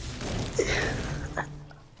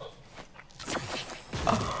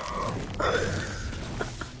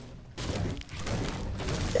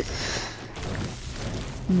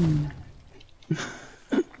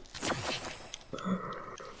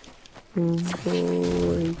 Oh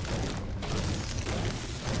boy.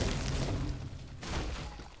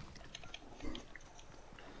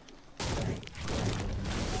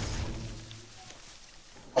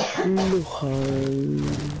 Luhan.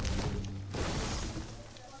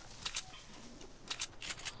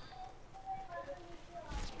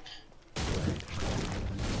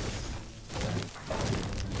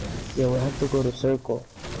 Yeah, we have to go to circle.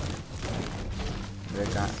 We're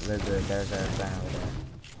good. There's a plan over there.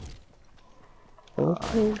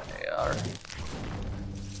 Okay. They are.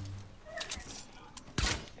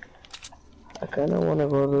 I kinda wanna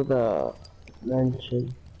go to the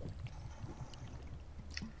mansion.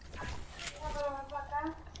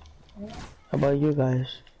 How about you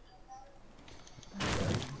guys?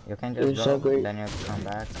 You can just It's go, so great. then you come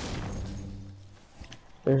back.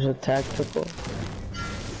 There's a tactical.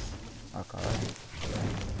 Okay.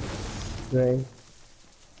 Right.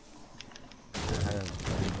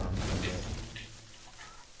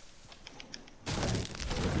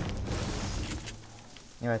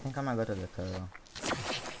 Yeah, I think I'm gonna go to the turtle.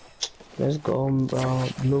 Let's go, bro.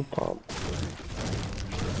 Blue pump.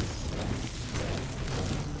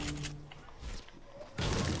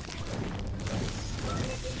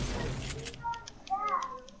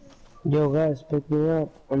 Yo, guys, pick me up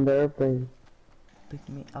on the airplane. Pick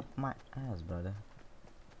me up my ass, brother.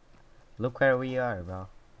 Look where we are, bro.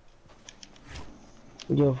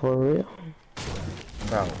 Yo, for real?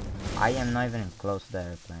 Bro, I am not even close to the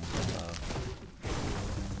airplane, so...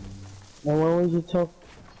 Now, why would you talk?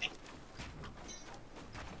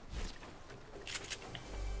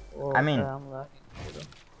 Oh, I mean- I'm laughing.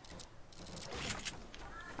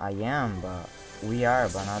 I am, but... We are,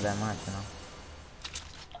 but not that much, you know?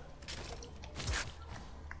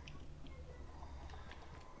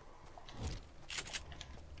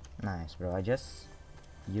 Nice, bro. I just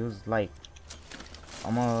used like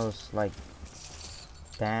almost like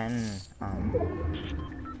 10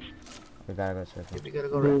 we gotta go circle. We gotta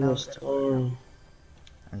go right now.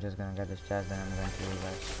 I'm just gonna get this chest, then I'm going to you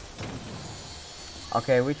guys.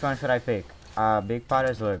 Okay, which one should I pick? Big pot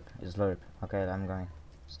is slurp. Is slurp. Okay, I'm going.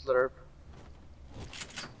 Slurp.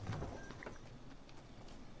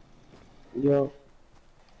 Yo.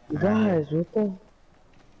 Guys, what the?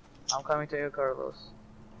 I'm coming to you, Carlos.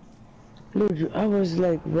 Dude, I was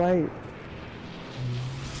like right.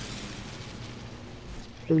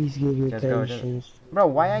 Please give me Just go. patience. Bro,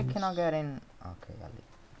 why I cannot get in? Okay, I'll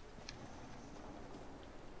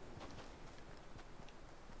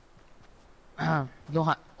leave.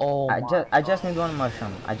 Luhan. Oh my. I just need one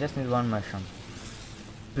mushroom. I just need one mushroom.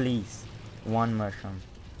 Please, one mushroom.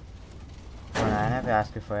 Bro, I never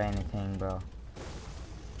asked you for anything, bro.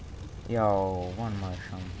 Yo, one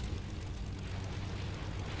mushroom.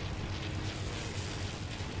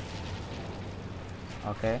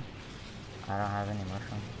 Okay. I don't have any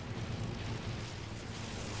mushroom.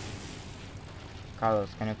 Carlos,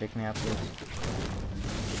 can you pick me up, please?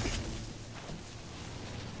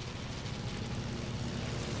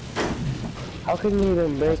 How can you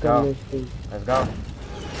even break on this thing? Let's go.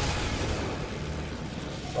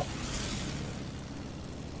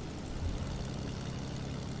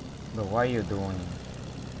 Bro, what are you doing?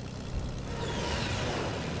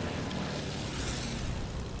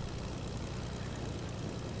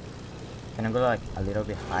 Can I go like a little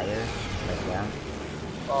bit higher? Like that?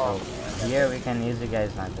 Oh. So here we can easily get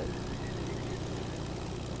sniper.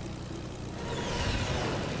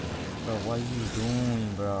 Bro, what are you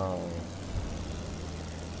doing, bro?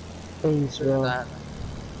 Thanks, bro.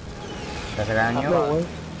 There's a guy on you?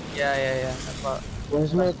 Yeah.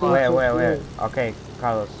 Where's my thing? Where? Okay,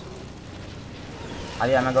 Carlos.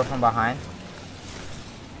 Ali, I'm gonna go from behind.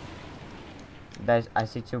 I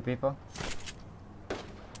see two people.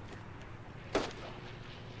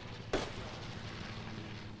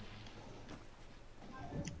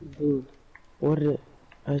 Dude, what did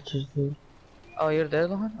I just do? Oh, you're there,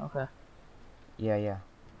 Luhan? Okay. Yeah.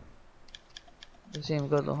 You seem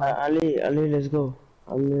good, Luhan. Ali, let's go.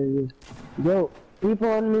 I'm near you. Yo, people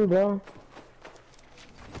on me, bro.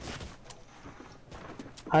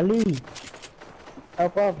 Ali,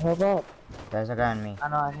 help up. There's a guy on me. I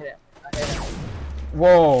know, I hit him.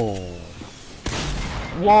 Whoa!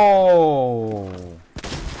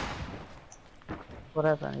 What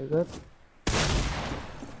happened? You good?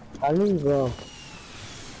 Ali, bro.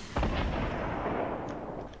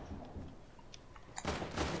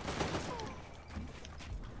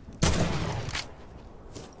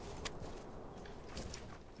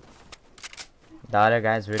 The other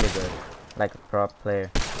guy's really good. Like a pro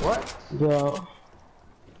player. What? Yo,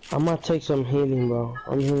 I'm gonna take some healing, bro.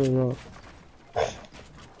 I'm healing up.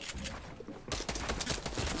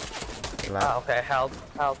 Ah, okay, help.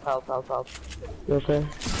 You okay?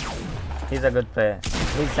 He's a good player.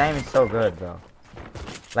 His aim is so good, bro.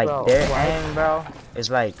 Like Bro, their what? aim, bro, is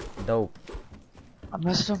like dope. I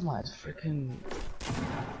messed up my freaking.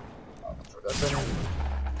 I forgot the name.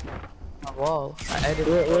 My wall. I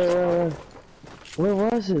edited. Where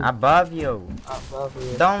was it? Above you. Above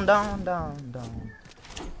you. Down.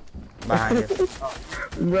 Behind you.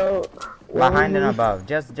 Bro. Behind and above.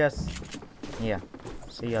 Just. Yeah.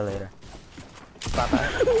 See you later. Bye.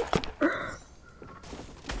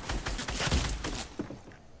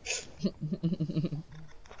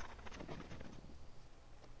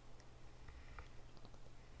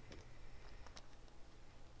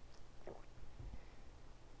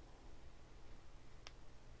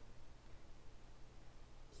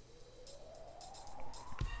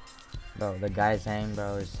 Bro, the guy's aim,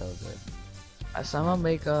 bro, is so good. Someone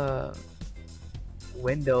make a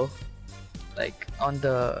window, like on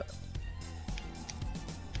the,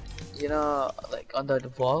 you know, like under the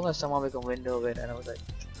wall. Or someone make a window of it, and I was like,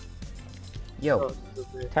 Yo, oh,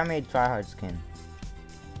 stupid. tell me tryhard skin.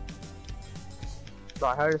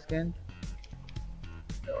 Try harder skin?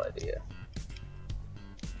 No idea.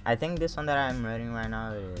 I think this one that I'm reading right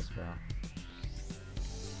now is, bro.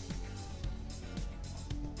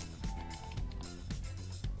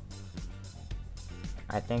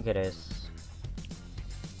 I think it is.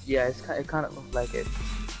 Yeah, it kind of looks like it.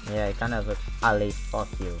 Yeah, it kind of looks. Ali, fuck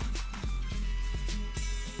you.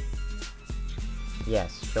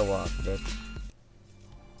 Yes, show off, bitch.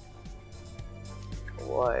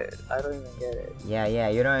 What? I don't even get it. Yeah,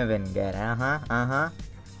 you don't even get it. Uh-huh.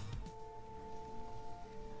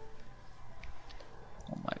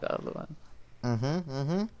 Oh my god, Luhan.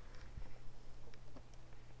 Mm-hmm.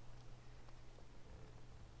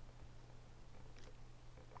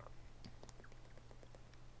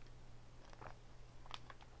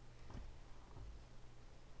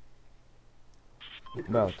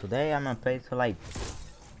 Bro, today I'm gonna play till like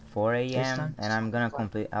 4 a.m. and I'm gonna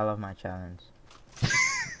complete all of my challenge.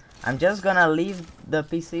 I'm just gonna leave the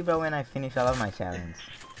PC, bro, when I finish all of my challenge.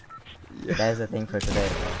 Yeah. That's the thing for today,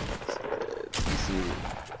 bro. PC.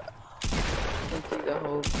 Thinking the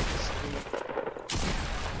whole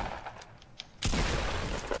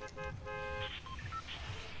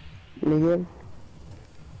Miguel,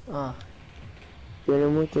 Ah, tiene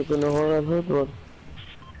mucho que no juega fútbol.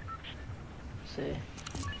 Sí.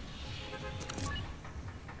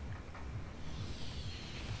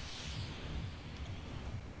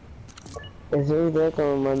 Ese video que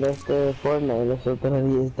me mandaste de Fortnite los otros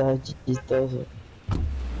días estaba chistoso.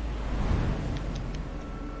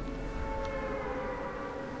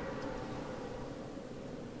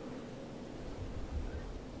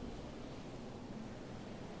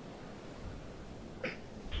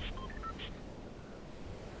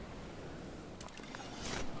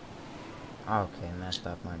 Okay, messed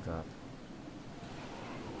up my drop.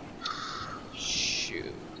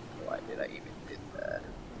 Shoot, why did I even did that?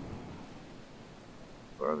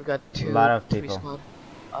 Bro, we got A lot of people. squad.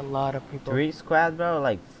 A lot of people. 3 squad, bro?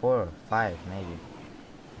 Like 4 or 5, maybe.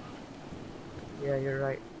 Yeah, you're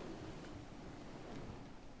right.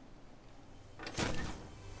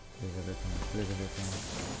 Please everything, please everything.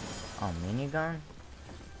 Oh, minigun?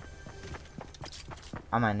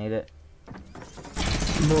 I might need it.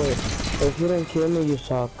 Boy, if you don't kill me, you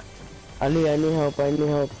suck. Ali, I need help, I need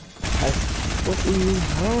help. What do you need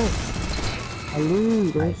help? Ali,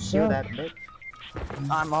 I don't kill suck. that bitch.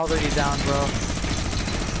 I'm already down, bro.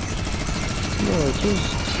 No, just...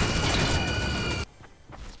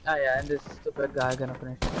 Ah, yeah, and this stupid guy gonna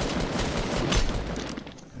finish.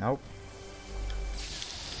 Nope.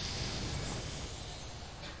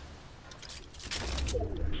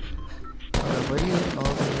 Where do you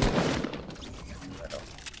all the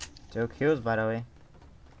 2 kills, by the way.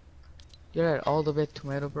 You're at all the way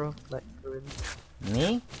tomato, bro. Like, really?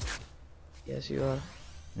 Me? Yes, you are.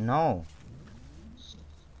 No.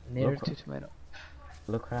 Near Look- to tomato.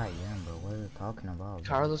 Look where I am, bro. What are you talking about, bro?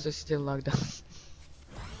 Carlos is still locked down.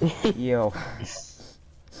 Yo.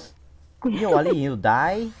 Yo, Ali, you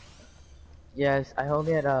die? Yes, I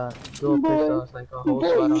only had a dual pistols, like a whole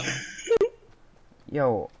squad on him.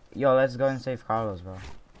 Yo, let's go and save Carlos, bro.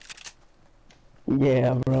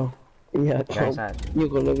 Yeah, bro. Yeah, Guys, you're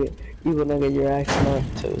gonna get your ass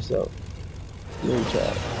knocked too, so... Good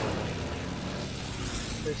job.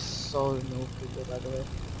 There's so no people, by the way.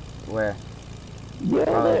 where? Yeah,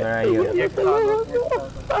 Carlos, where are you? Near Carlos, near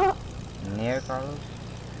Carlos. Near Carlos?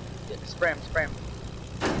 Yeah, spray him, spray him.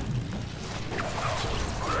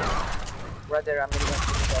 Right there, I'm gonna go.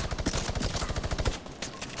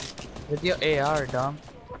 With your AR, dumb.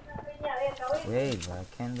 Wait, but I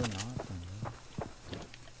can't do nothing, bro.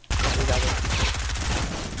 We got it.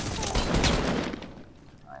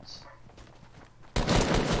 Nice.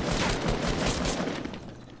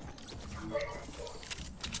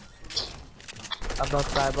 About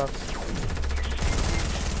 $5.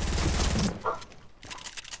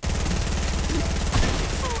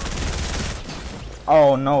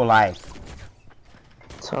 Oh, no life.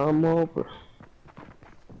 Time over.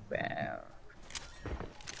 Bam.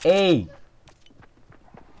 8.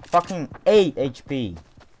 Fucking 8 HP.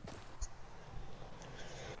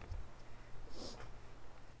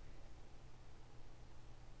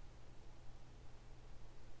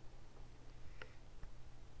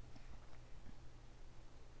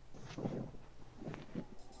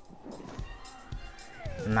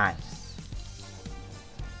 Nice.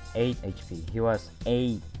 8 HP. He was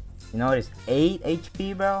 8. You know what is 8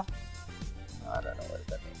 HP, bro? I don't know what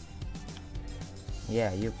that means.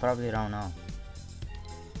 Yeah, you probably don't know.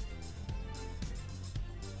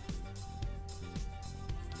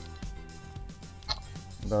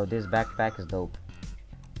 Bro, this backpack is dope.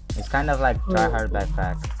 It's kind of like tryhard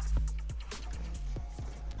backpack.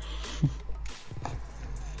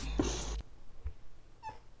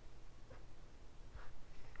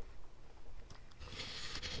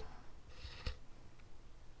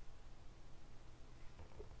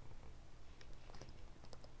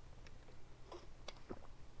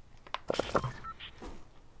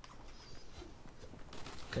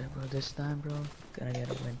 Okay, bro, this time, bro, gonna get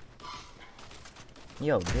a win.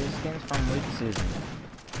 Yo, this game's from which season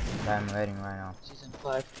that I'm waiting right now? Season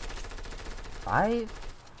 5. 5?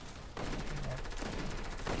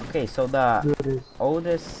 Okay, so the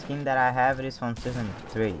oldest skin that I have is from season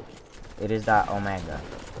 3. It is the Omega.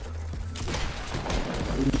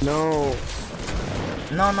 No.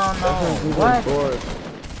 No, no, no. That's season What? 4.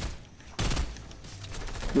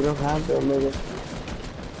 You don't have the Omega.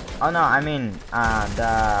 Oh no, I mean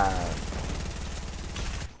the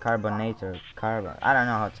carbonator, carbon. I don't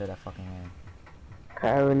know how to say that fucking name.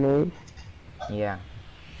 Carbonate. Yeah,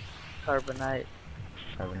 Carbonite.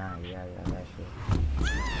 carbonate. Yeah, that shit.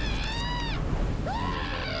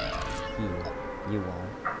 Here, you won.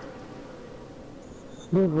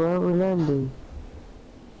 Look, where we're landing.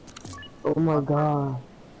 Oh my god.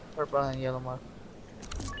 Purple and yellow mark.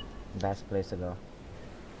 Best place to go.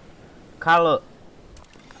 Carlo.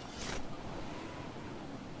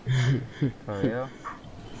 For real?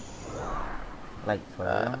 Like for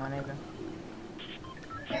real, my nigga?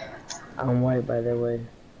 I'm white, by the way.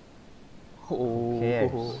 Who Oh.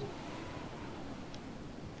 cares?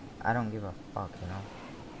 I don't give a fuck, you know?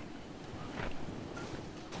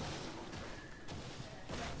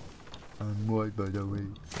 I'm white, by the way.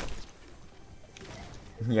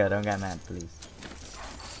 Yeah, don't get mad, please.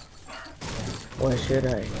 Why should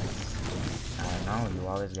I? I don't know, you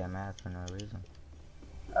always get mad for no reason.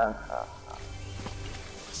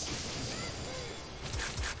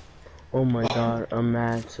 Oh my god, I'm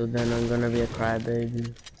mad, so then I'm gonna be a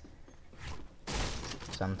crybaby.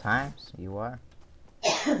 Sometimes you are.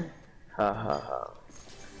 Ha ha ha.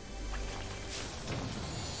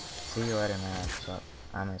 See you later, man. So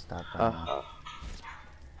I'm gonna stop Ha right now. ha.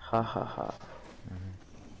 Ha ha ha. Mhm.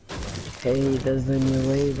 Hey, that's the new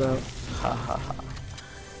way, bro. Ha ha ha.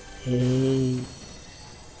 Hey.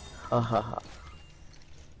 Ha ha ha.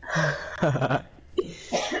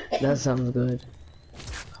 That sounds good.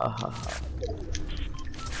 Ha ha ha.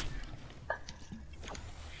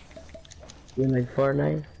 You like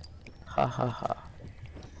Fortnite? Ha ha ha.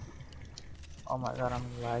 Oh my god, I'm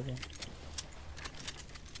lagging.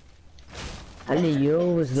 Ali, you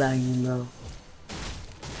always lagging, bro.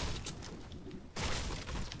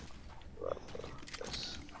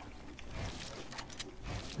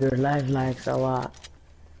 Your life lags a lot.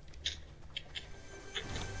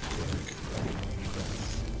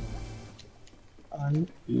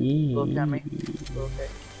 Look at me. Okay.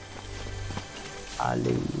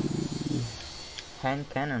 Ali. Hand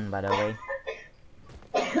cannon, by the way.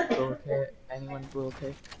 Okay. Anyone blue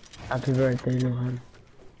okay? Happy birthday, Luhan.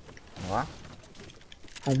 What?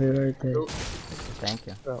 Happy birthday. Blue, Thank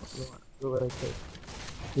you. bro, blue okay.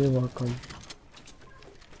 You're welcome.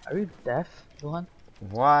 Are you deaf, Luhan?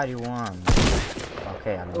 What do you want?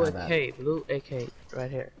 Okay, I Blue know that. AK, blue AK,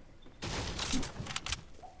 right here.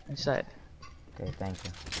 Inside. Okay, thank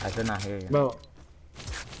you. I could not hear you. Bro,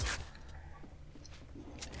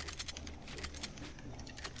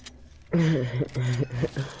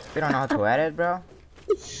 You don't know how to edit, bro?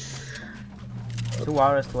 2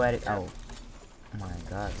 hours to edit. Oh my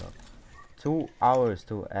god, bro. 2 hours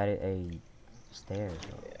to edit a stairs,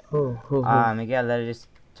 bro. Miguel, that is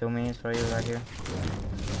 2 minutes for you right here.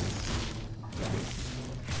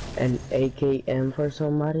 An AKM for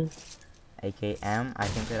somebody? AKM? I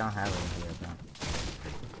think they don't have it here,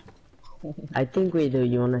 bro. I think we do.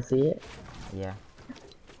 You wanna see it? Yeah,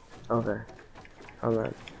 Okay. Hold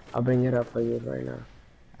on. I'll bring it up for you right now.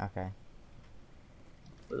 okay.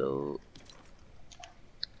 Blue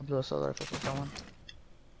solar for someone.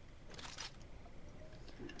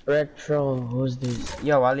 Retro, who's this?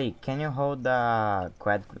 Yo, Ali, can you hold the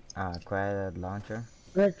quad launcher?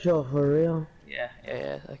 Retro, for real? Yeah,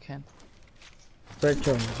 I can.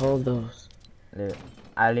 Retro, hold those.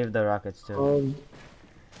 I leave the rockets too. Hold.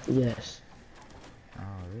 Yes. Oh,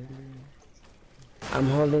 really? I'm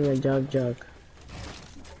holding a jug.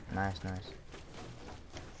 Nice, nice.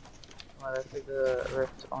 Well, let's take the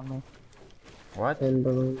rift on me. What? And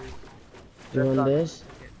balloon. You Rift want on this?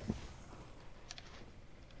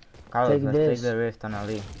 Carlos, Take let's this. take the rift on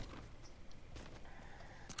Ali.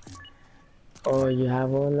 Oh, you have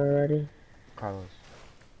one already? Carlos.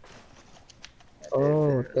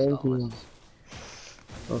 Oh, There's thank you. almost-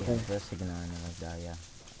 Okay. Just ignore me like that, yeah.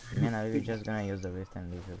 Me and Ali, we're just gonna use the rift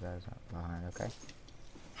and leave you guys behind, okay?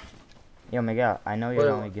 Yo, Miguel, I know you Wait,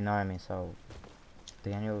 don't ignore me, so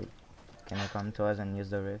can you come to us and use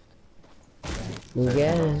the rift?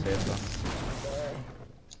 Miguel. Circle.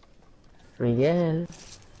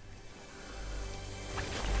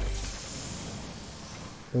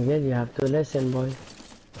 Miguel, you have to listen, boy.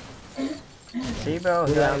 See, bro,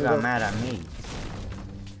 he Yeah, already I'm got go- mad at me.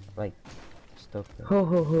 Like, stupid.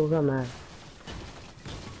 Who got mad?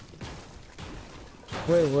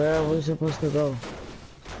 Wait, where are we supposed to go?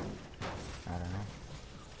 I don't know.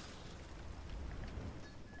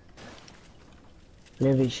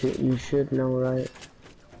 Maybe you should know, right?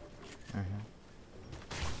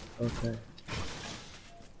 Okay.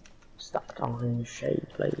 Stop talking shit,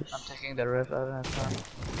 please. I'm taking the rift. I don't have time.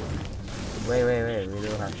 Wait, we do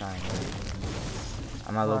have time.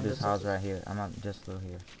 I'm gonna Hold loot on, this just a house second. right here. I'm gonna just loot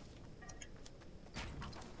here.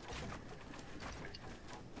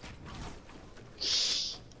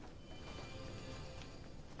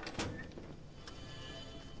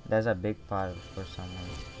 There's a big pot for someone.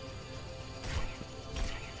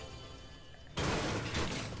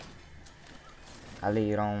 Ali,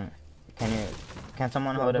 you don't. Can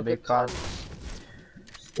someone hold a Look big at pot?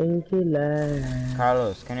 Stinky leg.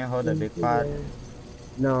 Carlos, can you hold a big pot?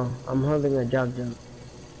 No, I'm holding a jug.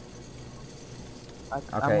 I'm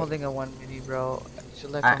Okay. holding a 1 mini, bro.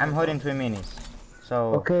 Should I I'm holding 3 minis.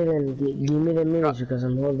 So, Okay then, give me the Bro, minis because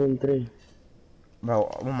I'm holding 3. bro,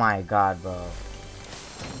 oh my god, bro.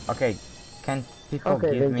 Okay, can people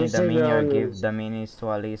Okay, give then me just the save your mini or own give minis. the minis to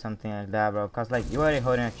Ali, something like that, bro? Cause like you already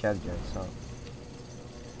holding a chug jet, so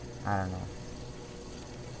I don't know.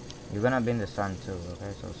 You're gonna be in the sun too,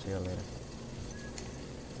 okay? So see you later.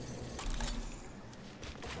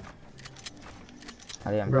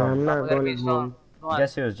 Ali, I'm Bro, coming. I'm I'm not gonna be going strong. home. Come on.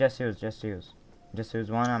 Just use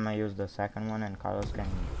one. I'm gonna use the second one, and Carlos can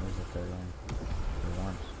use the third one if he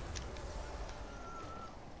wants.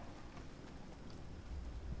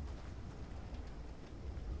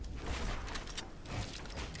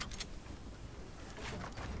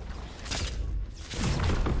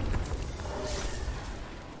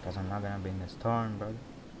 Cause I'm not gonna be in the storm, brother.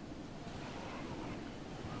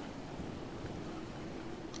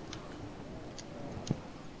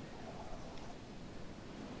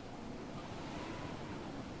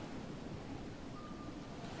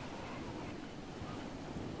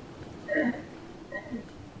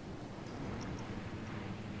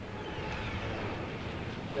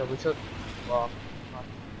 Yeah, we should walk.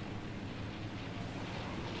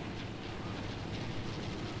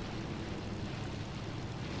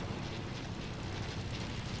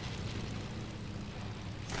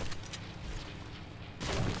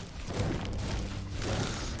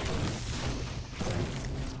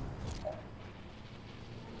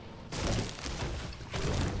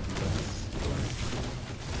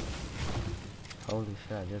 Holy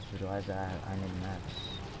shit! I just realized that I need maps.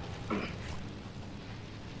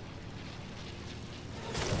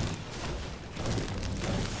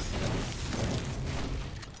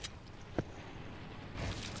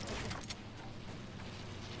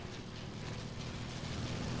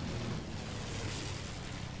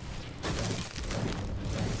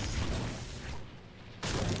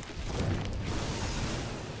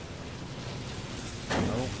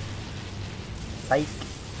 Nope. Psych.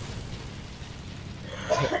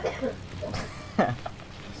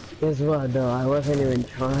 Guess what though? I wasn't even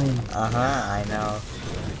trying. I know.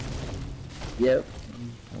 Yep.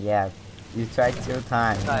 Yeah, you tried 2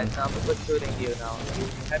 times. Guys, now people shooting you now. You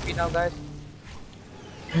happy now, guys?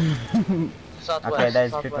 Southwest. Okay,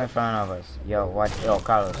 there's people in Southwest. front of us. Yo, watch. Yo,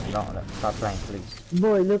 Carlos, don't stop playing, please.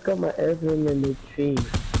 Boy, look at my airplane in the tree.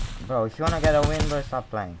 Bro, if you wanna get a win, bro, stop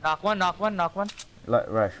playing. Knock one, knock one, knock one.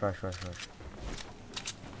 Rush.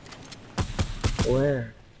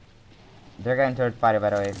 Where? They're getting third party, by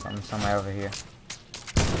the way, from somewhere over here.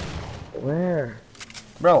 Where?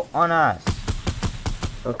 Bro, on us.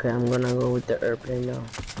 Okay, I'm gonna go with the airplane now.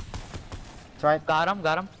 Try. Got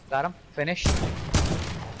him. Finish.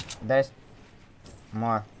 There's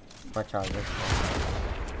more. Watch out. This.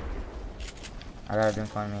 I gotta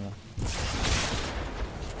drink 1 minute.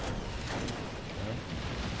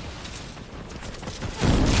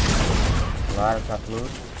 Lots of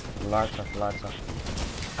loot. Lots of.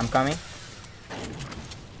 I'm coming.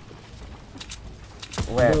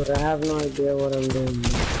 Where? Dude, I have no idea what I'm doing.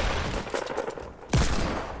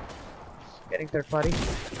 Getting third party.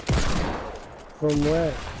 From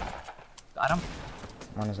where? Got him.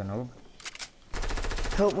 One is a noob.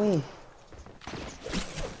 Help me.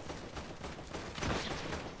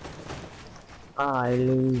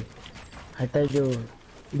 Eileen. I thought you.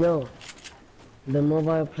 Yo, the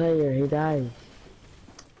mobile player, he died.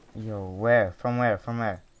 Yo, where? From where? From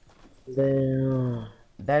where? The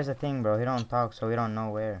There's a thing, bro. He don't talk, so we don't know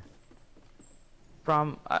where.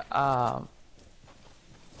 From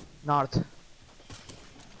north.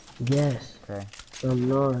 yes, Okay. from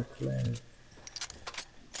north, man.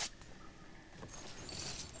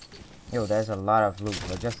 Yo, there's a lot of loot,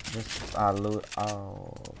 but just loot.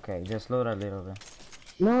 Oh, okay. Just loot a little bit.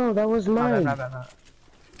 No, that was mine. Not bad.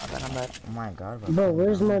 Oh my god, bro. Bro,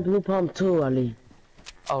 where's my blue pump too, Ali?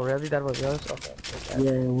 Oh, really? That was yours? Okay.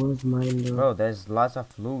 Yeah, it was mine, bro. Bro, there's lots of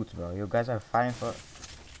loot, bro. You guys are fighting for.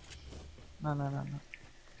 No.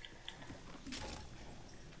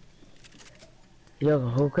 Yo,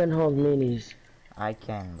 who can hold minis? I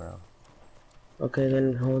can, bro. Okay,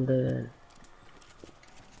 then hold it.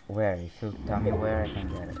 Where? If you tell me where, I can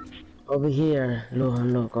get it. Over here,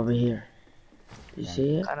 Luhan, look, over here. You Yeah.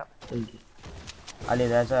 see it? Kind of. Thank you. Ali,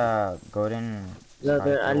 there's a golden. Look,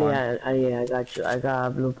 star Ali, one. I got you. I got a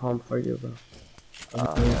blue pump for you, bro.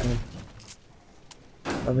 Over here, come.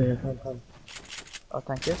 Over here, come. Oh,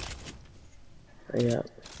 thank you. Yeah.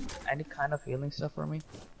 Any kind of healing stuff for me?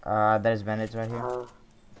 There's bandits right here.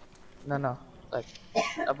 No. Like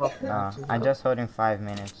above. No, I'm just holding 5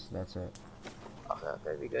 minutes. That's it.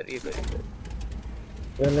 Okay. We good. You good.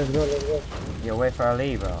 Yeah, let's go. You wait for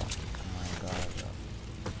Ali, bro. Oh my god, bro.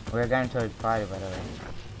 We're going to a party, by the way.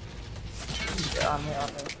 Yeah, I'm here.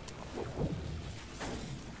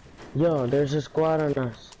 Yo, there's a squad on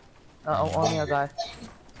us. Only a guy.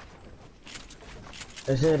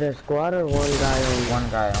 Is it a squad or one guy only? One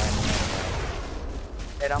guy only.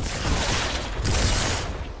 Hit him.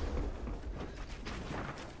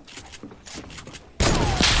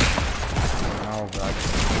 Oh god.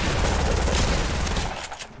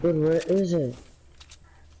 Dude, where is it?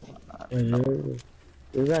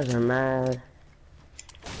 You guys are mad.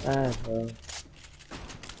 Bad, bro.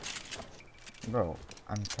 Bro,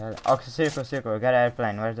 I'm telling. Okay, circle. We got an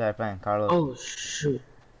airplane. Where's the airplane? Carlos. Oh, shoot.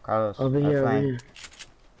 Carlos. Over here, airplane.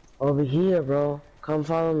 Over here, bro. Come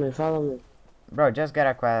follow me, Bro, just get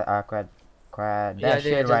a quad. That Yeah,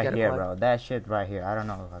 shit just right get a here, quad. bro. That shit right here. I don't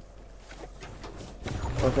know what.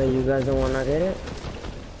 Okay, you guys don't wanna get it?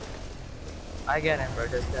 I get him, bro.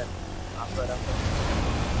 Just get. I'm good.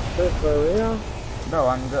 Dude, for real? Bro,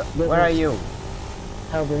 I'm good. Look, Where are you?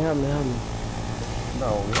 Help me.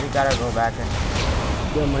 Bro, we gotta go back and.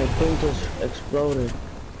 Yo, my thing just exploded.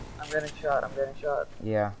 I'm getting shot.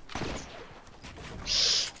 Yeah.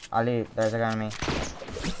 Ali, there's a guy on me.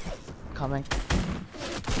 Coming.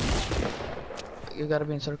 You gotta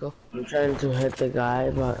be in circle. I'm trying to hit the guy,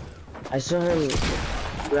 but I saw him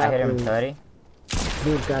I hit him grappling. 30.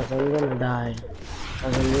 Dude, guys, I'm gonna die.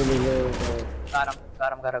 Cause I'm really low, bro. Got him.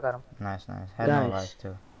 Nice. Had no Guys. life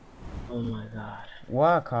too. Oh my god.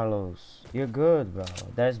 What, Carlos? You're good, bro.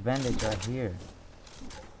 There's bandage right here.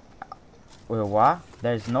 Wait, what?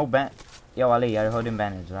 There's no band. Yo, Ali, you're holding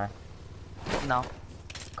bandage, right? No.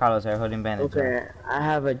 Carlos, you're holding bandage, right? Okay, I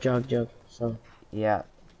have a jug, so Yeah.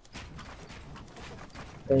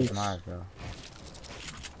 thanks. Smart, bro.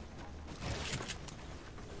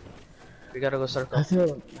 We gotta go circle. I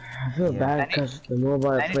feel Yeah. bad because the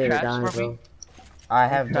mobile any player traps died, for me? bro. I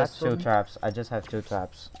have traps just for 2 me? traps. I just have 2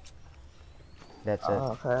 traps. That's it.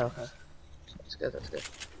 Oh, okay. That's good.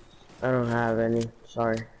 I don't have any.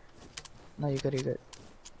 Sorry. No, you good.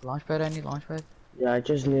 Launchpad, any launchpad? Yeah, I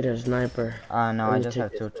just need a sniper. No, Let I me just take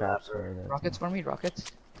have this 2 traps for grabber. the Rockets for me, rockets.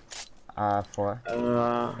 4.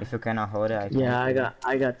 If you cannot hold it, I can. Yeah,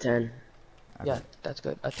 I got 10. Okay. Yeah, that's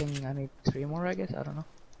good. I think I need 3 more, I guess. I don't know.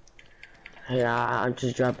 Hey, I'm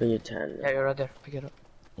just dropping you 10. Yeah, you're right there. Pick it up.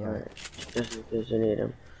 Yeah. Alright, just in case you need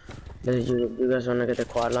them. You guys wanna get the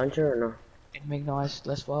quad launcher or no? It make noise.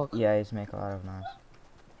 Let's walk. Yeah, it's make a lot of noise.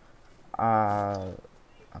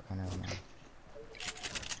 Okay, never mind.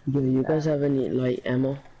 Do you guys have any light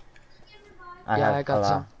ammo? I Yeah, have I got a lot.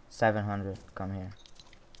 some. 700. Come here.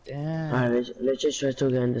 Damn. Alright, let's just try to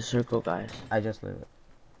get in the circle, guys. I just leave it.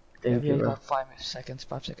 Thank We you, only bro. got 5 seconds.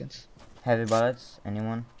 5 seconds. Heavy bullets?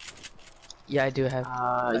 Anyone? Yeah, I do have.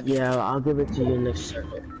 Yeah, I'll give it to you next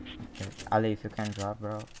circle. Okay. Ali, if you can drop,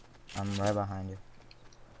 bro. I'm right behind you.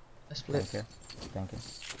 Let's split. Thank you.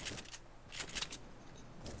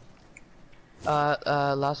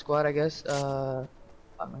 Last squad, I guess.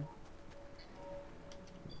 I mean,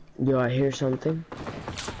 Yo, I hear something.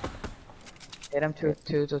 hit him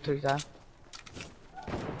 2 to 3 times.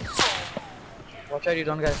 Watch out, you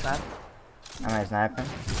don't get a snap. Am I sniping?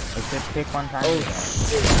 You should pick one time. Oh,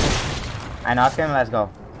 shit. I knocked him, let's go.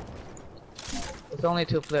 It's only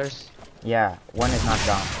 2 players. Yeah, one is knocked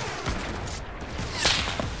down.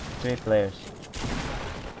 3 players.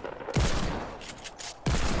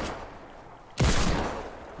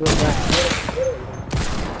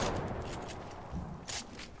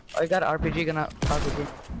 Oh, you got RPG, gonna RPG.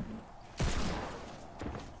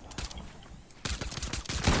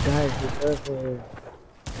 Guys, be careful here.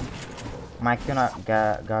 Mike cannot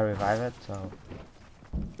got revive it, so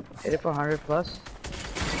Hit it for 100 plus.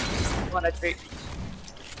 1 HP.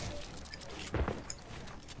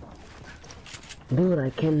 Dude, I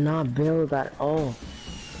cannot build at all.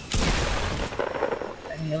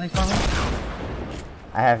 Any healing for me?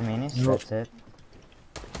 I have minis, No. that's it.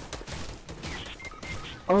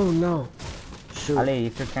 Oh no. Shoot. Ali,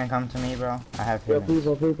 if you can come to me, bro, I have Yo,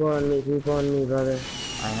 healing. people on me, brother.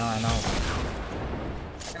 I know.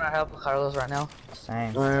 Can I help Carlos right now?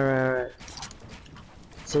 Same. Alright.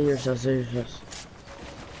 Save yourself. We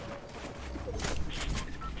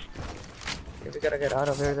gotta get out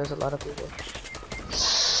of here, there's a lot of people.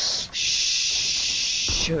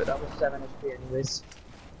 Shoot, I was 7 HP anyways.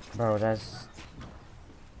 Bro, that's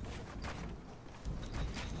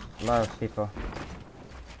a lot of people.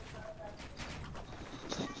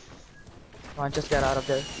 Come on, just get out of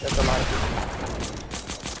there. There's a lot of people.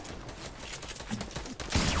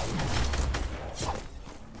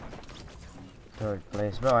 Third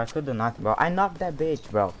place. Bro, I could do nothing, bro. I knocked that bitch,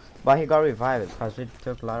 bro. But he got revived because it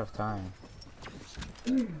took a lot of time.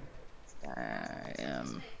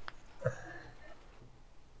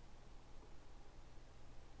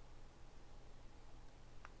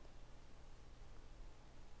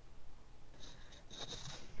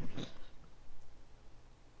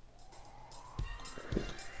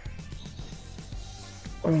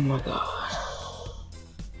 Oh my god.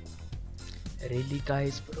 Really,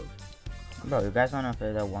 guys, bro? Bro, you guys wanna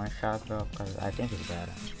play that one shot, bro? Cause I think it's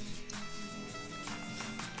better.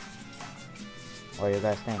 What do you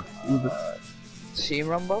guys think? Team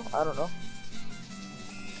Rumble? I don't know.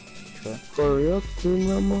 Sure. For real, Team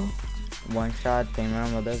Rumble? One shot, team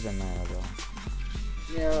rumble doesn't matter, bro.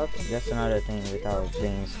 Yeah, I think Just another thing without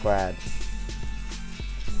being squad.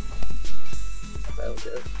 that was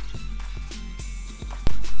good.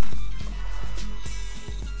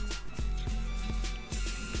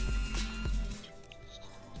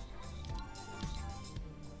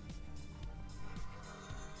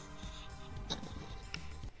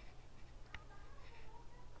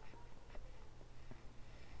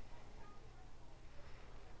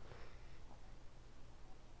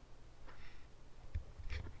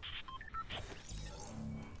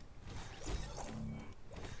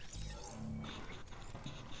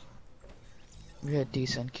 We had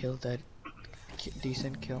decent kill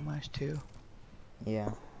kill match too. Yeah.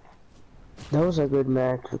 That was a good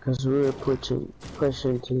match because we were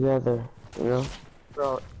pushing together, you know?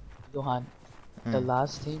 Bro, Luhan, the Mm.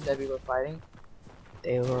 last team that we were fighting,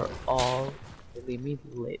 they were all, believe me,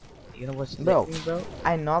 lit. You know what's Bro, lit me, bro?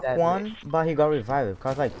 I knocked That one, but he got revived.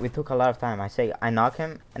 Cause like we took a lot of time. I say I knock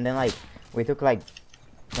him, and then like we took like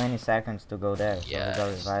 20 seconds to go there, so we got Yeah,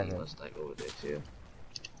 revived. he was like over there too.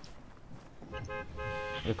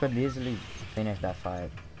 We could easily finish that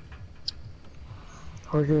fight.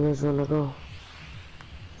 Where do you guys wanna go?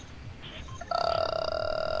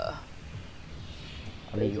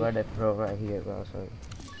 Ali, you are the pro right here, bro. So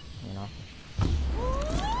you know.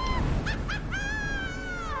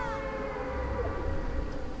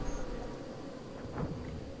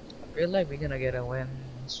 I feel like we're gonna get a win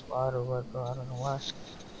squad or what, bro. I don't know why.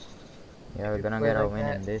 Yeah, we're you gonna play get a like win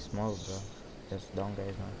that- in this mode, bro. Just don't get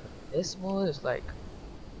me. This mode is like,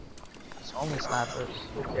 it's only snipers.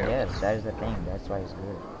 Who cares? Yes, that is the thing. That's why it's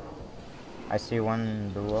good. I see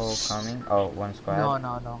one duo coming. Oh, one squad. No,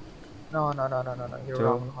 no, no. No, no, no, no, no, no. You're 2,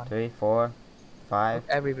 wrong, Luhan. 3, 4, 5. Look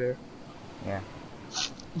everywhere. Yeah.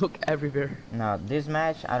 Look everywhere. No, this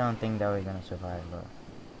match I don't think that we're gonna survive, bro.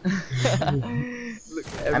 Look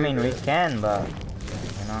everywhere. I mean, we can, but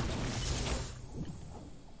you know.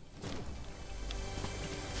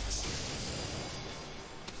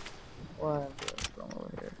 Why from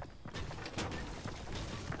over here?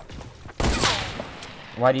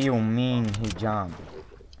 What do you mean he jumped?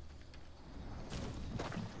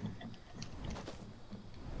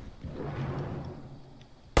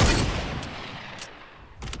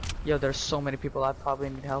 Yo, there's so many people. I probably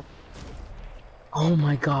need help. Oh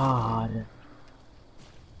my god.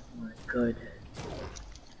 Oh my good.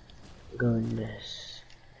 Goodness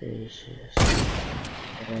gracious.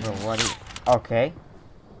 Bro, what is... Okay.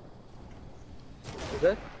 You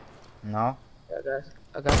good? No. Yeah, guys.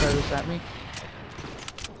 I got that who sent me.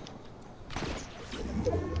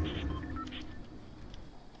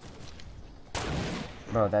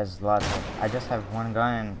 Bro, that's lots of... I just have one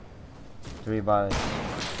gun and 3 bullets.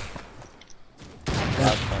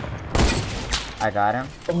 I got him.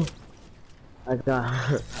 Oh, I got.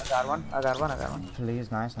 I got one. I got one. I got one.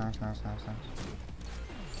 Please, nice. Okay,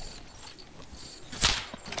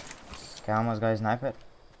 I almost got his sniper.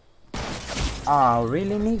 Oh,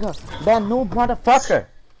 really, nigga? That noob motherfucker!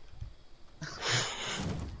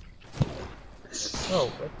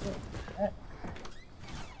 Oh, what the heck?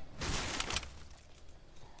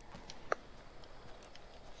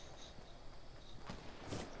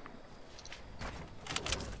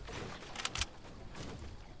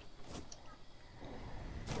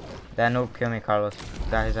 That noob killed me, Carlos.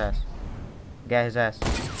 Got his ass. Get his ass.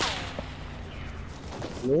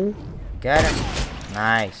 Me? Get him.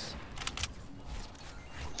 Nice.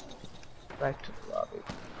 Back to the lobby.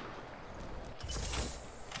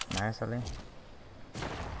 Nice, Ali.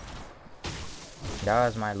 That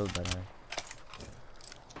was my loot, by the way.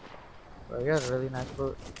 Bro, you got a really nice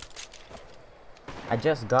boat. I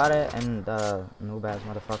just got it and the noob ass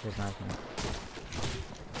motherfucker sniped me.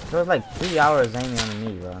 It was like 3 hours aiming on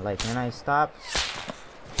me, bro. Like, when I stopped.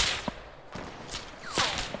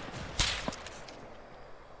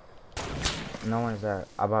 No one's there.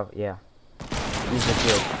 Above, yeah. Easy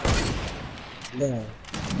kill. Yeah.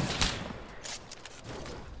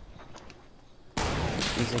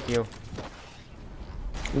 Easy kill.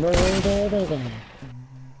 No.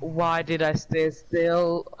 Why did I stay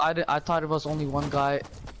still? I thought it was only one guy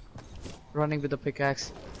running with a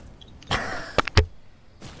pickaxe.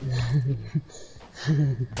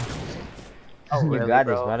 Oh, You really, got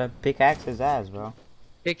this, bro? brother. Pickaxe his ass, bro.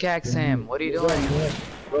 Pickaxe him. What are you doing?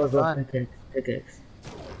 Go, Done. pickaxe.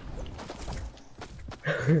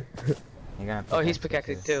 You're gonna Oh, he's pickaxe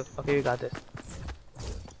pickaxing too. Okay, we got this.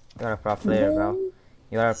 You're a pro player, bro.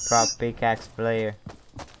 You're a pro pickaxe player.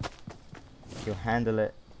 You handle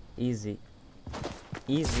it easy.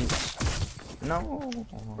 Easy. No.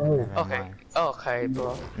 Never Okay. mind. Okay,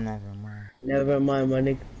 bro. Never mind. Never mind, my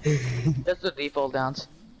nigga. That's the default downs.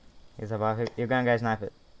 He's above it. You're gonna guys snipe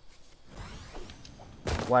it.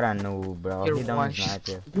 What a noob, bro. You're He don't one snipe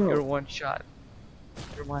you. You're one shot.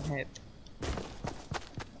 You're one hit.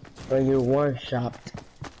 Bro, you're one shot.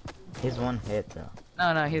 He's one hit, bro.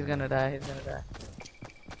 No, he's gonna die. He's gonna die.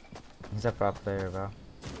 He's a pro player, bro.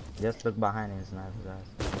 Just look behind his snipe his ass.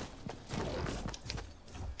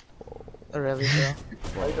 Oh, really, bro?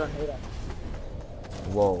 Why you don't hit him?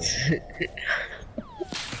 Whoa.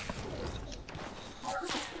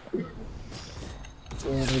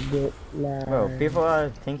 Bro, people are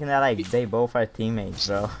thinking that like they both are teammates,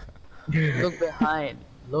 bro. Look behind.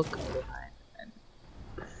 Look behind.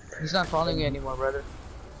 He's not following you anymore, brother.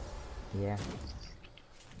 Yeah.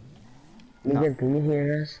 Miguel, can you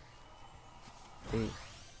hear us? 3,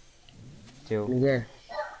 2, Miguel.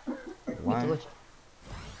 1.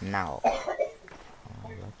 Now. Oh,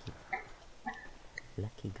 lucky.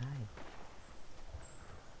 Lucky guy.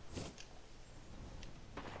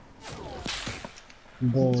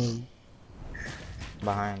 Boom.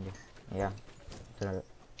 Behind you. Yeah. To the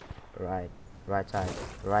right. Right side.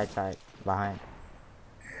 Right side. Behind.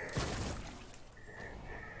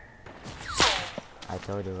 I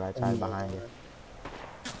told you, right side behind you.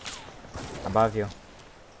 Above you.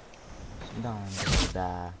 Don't do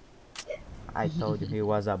that. I told you he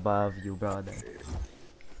was above you, brother.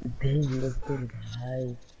 Damn, look at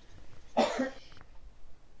guy.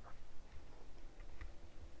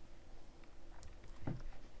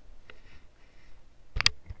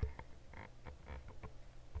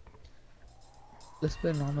 Let's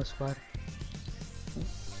play normal squad.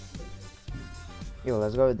 Yo,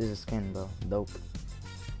 let's go with this skin, bro. Dope.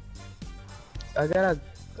 I gotta.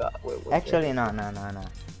 Wait, Actually, no.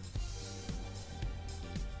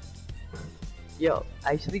 Yo,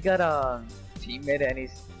 I actually got a teammate and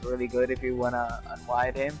he's really good if you wanna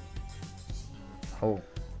unwide him. Oh.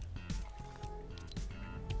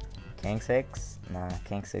 King 6? Nah,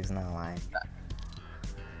 King 6 not lying.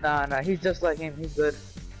 Nah, he's just like him. He's good.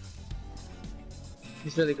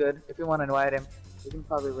 He's really good. If you wanna invite him, you can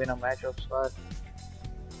probably win a matchup spot.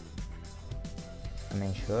 I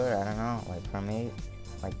mean, sure, I don't know. Like, for me,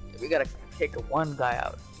 like, We gotta kick one guy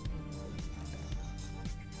out.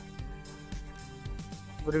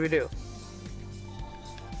 What do we do?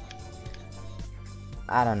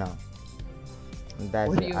 I don't know. That's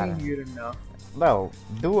What do you I mean don't- you don't know? Bro,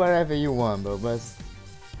 do whatever you want, bro, but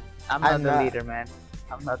I'm not I'm the not- leader, man.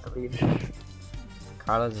 I'm not the leader.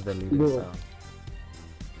 Carlos is the leader, Yeah. so.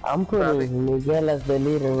 I'm putting Miguel as the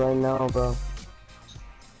leader right now, bro.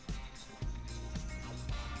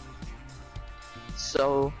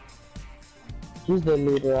 So, He's the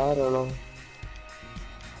leader, I don't know.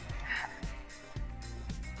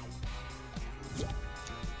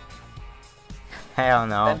 Hell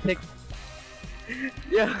no. then pick.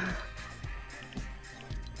 Yeah.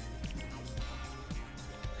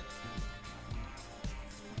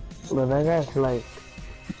 But that guy's like,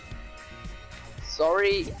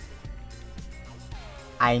 Sorry.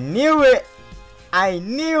 I knew it! I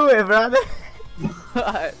knew it, brother!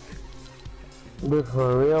 dude,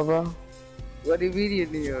 for real, bro? What do you mean you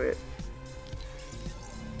knew it?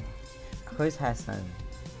 Who's Hassan?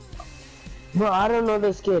 Bro, I don't know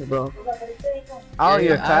this kid, bro. Oh, Yeah,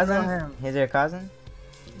 your I know cousin? him. He's your cousin?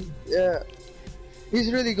 Yeah.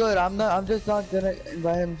 He's really good. I'm just not gonna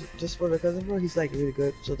invite him just for the cousin, bro. He's like really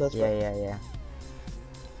good, so that's why. Yeah.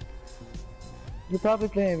 You're probably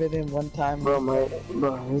playing with him one time, Bro,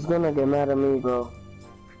 he's gonna get mad at me, bro.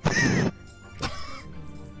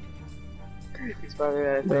 He's probably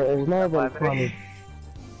gonna Bro, it's not even funny.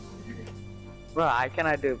 Bro, I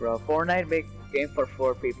cannot do, bro. Fortnite make game for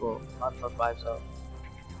 4 people, not for 5. So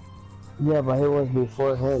Yeah, but it was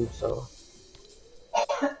before him, so.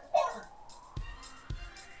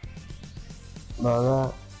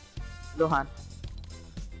 Bro, Luhan,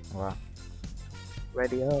 What?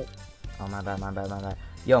 ready up. Oh, my bad.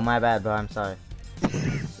 Yo, my bad, bro, I'm sorry.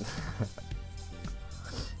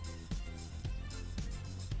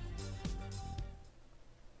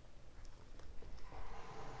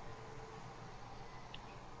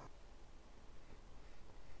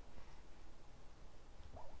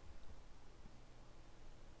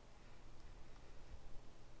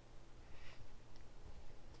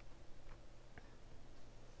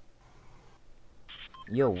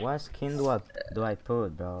 Yo, what skin do I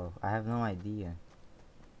put, bro? I have no idea.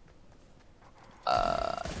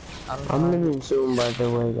 I don't I'm know. leaving soon, by the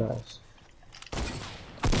way, guys.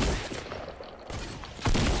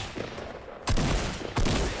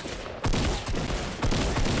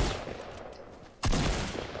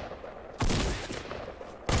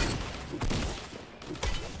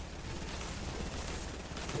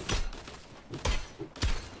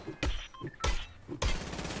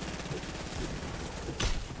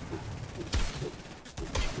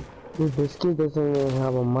 Dude, this kid doesn't even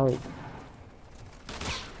have a mic.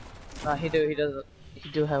 Nah, he does. He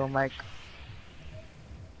do have a mic,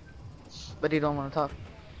 but he don't want to talk.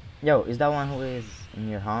 Yo, is that one who is in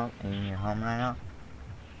your home right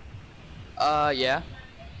now? Yeah.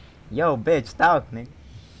 Yo, bitch, talk, nigga.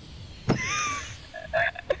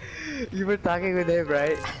 You were talking with him,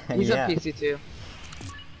 right? He's on Yeah. PC too.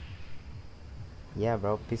 Yeah,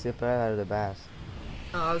 bro. PC player are the best.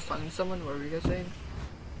 I was talking to someone. What were you guys saying?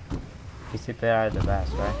 PC player are the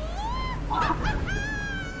best, right?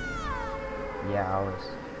 Yeah, always.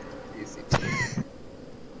 PC too.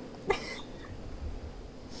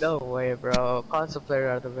 No way, bro. Console player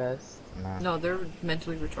are the best. Nah. No, they're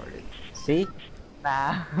mentally retarded. See?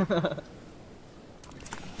 Nah.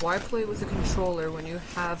 Why play with a controller when you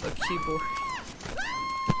have a keyboard?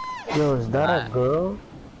 Yo, is that a Nah. girl?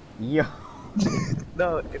 Yo.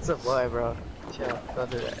 No, it's a boy, bro. Chill, don't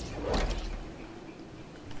do that.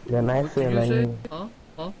 Then I What feel did you like say? me.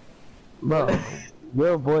 Huh? Bro,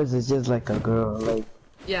 your voice is just like a girl, like.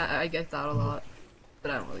 Yeah, I get that a lot,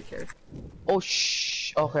 but I don't really care. Oh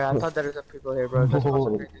shh. Okay, I thought there was some people here, bro. That's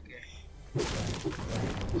concentrated.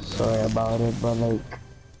 Sorry about it, but like.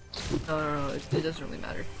 No, it doesn't really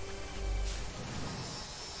matter.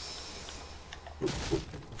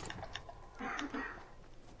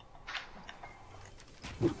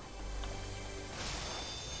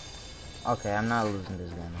 Okay, I'm not losing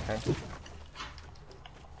this game, okay?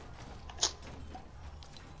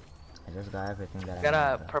 I just got everything that I Got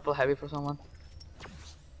a need. purple heavy for someone?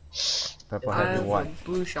 Purple I heavy have what? a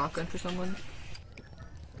blue shotgun for someone.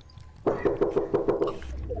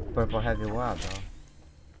 Purple heavy what,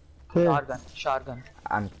 bro? Shotgun.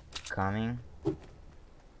 I'm coming.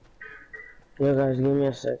 Yo, guys, give me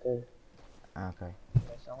a second. Okay.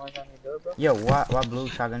 Someone's on your door, bro? Yo, what blue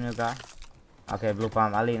shotgun you got? Okay, blue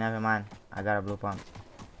pump. Ali, never mind. I got a blue pump.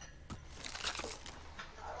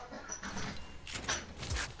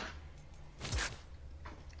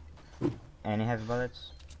 Any heavy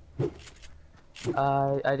bullets?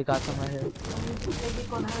 I got some right here.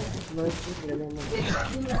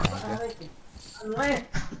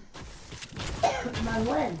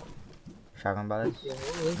 Shotgun bullets?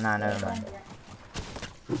 Nah, never mind.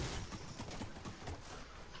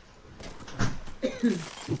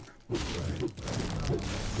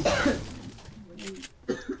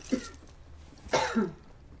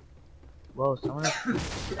 Whoa, someone is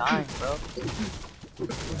dying, bro.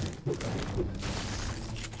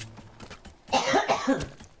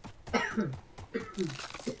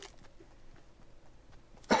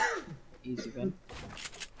 Easy win.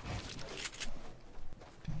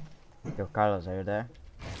 Yo, Carlos, are you there?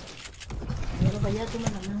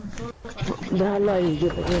 Déjalo ahí, yo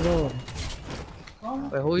te quedo ahora.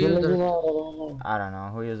 Wait, who Yo le used llevo it? ahora, déjalo ahí. I don't know.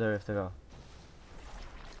 Who used the rift to go?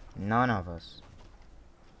 None of us.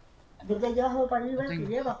 Que tengo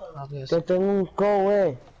un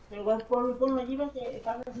co,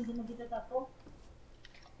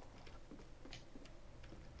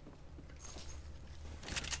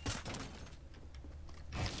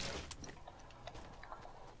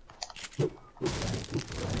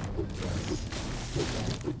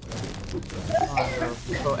 Come on, bro.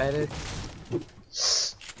 Go edit.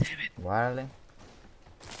 Really?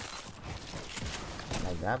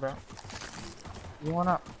 Like that, bro? You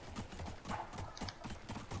wanna?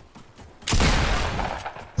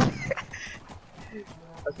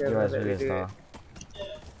 Okay, He was let me really do slow.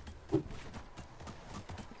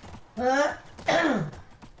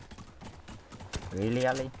 Really,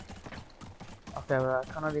 Ali? Okay, bro, I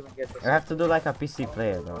cannot even get this. You have to do like a PC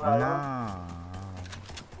player, bro.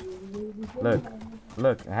 No.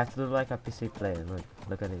 Look, I have to do like a PC player.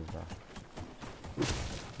 Look at this, bro.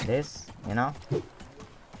 This, you know?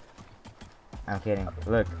 I'm kidding.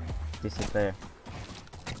 Look, PC player.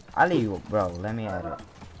 Ali, bro, let me edit.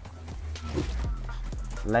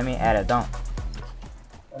 Let me edit, don't.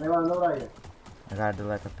 I gotta do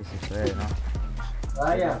like a PC player, you know?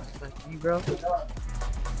 Just like me, bro.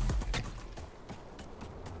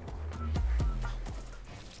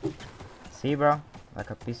 See, bro? Like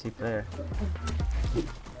a PC player. Yeah,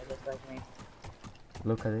 just like me.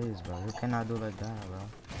 Look at this, bro. You cannot do like that,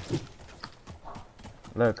 bro.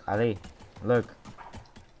 Look, Ali. Look.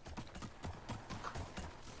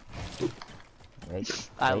 Wait.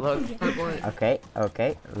 I Wait. look. Okay.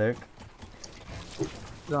 Okay. Look.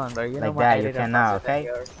 Go on, bro. You know Like my that, you edit can are now, faster than okay?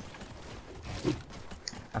 yours.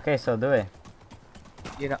 Okay, so do it.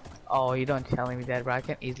 You know. Oh, you don't telling me that, bro. I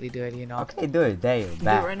can easily do it. You know. Okay, do it. There you. Do it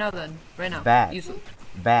Back. right now then. Right now. Back. Use it.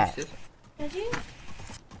 Back. Use this.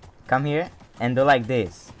 Come here and do like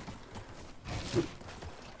this.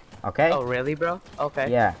 Okay? Oh, really, bro? Okay.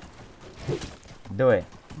 Yeah. Do it.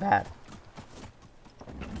 Bad.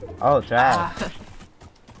 Oh, try.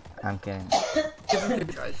 I'm kidding. Give him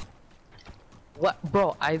 2 tries. What,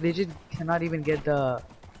 bro? I legit cannot even get the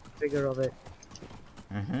figure of it.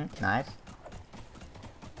 Nice.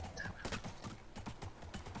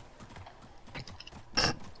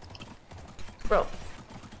 Bro,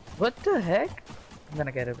 what the heck? I'm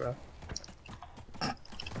gonna get it, bro.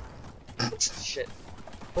 Shit.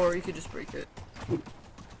 Or you could just break it.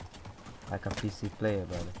 Like a PC player,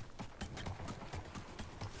 brother.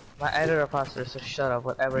 My editor faster, so shut up.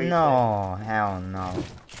 Whatever you No, hell no.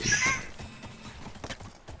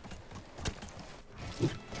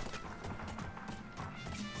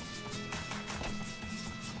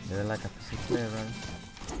 You're like a PC player, brother.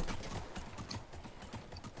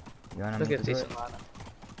 You wanna say. Look me at to do this it? Solana.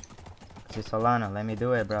 See Solana, let me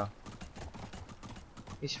do it, bro.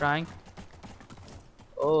 He's trying.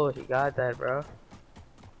 Oh, he got that, bro.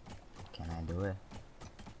 Can I do it?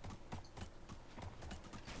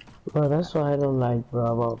 Bro, that's what I don't like, bro,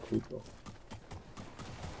 about people.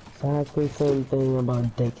 Exactly same thing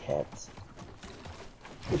about dickheads.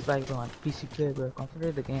 He's like, on PC player, bro.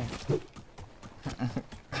 Consider the game.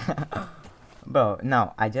 Bro,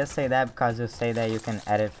 no, I just say that because you say that you can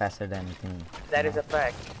edit faster than me. That is a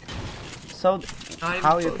fact. So, Not even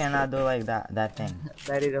how you close, cannot do like that thing?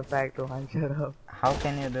 That is a fact, Luhan. Shut up. How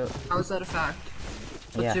can you do? How is that a fact?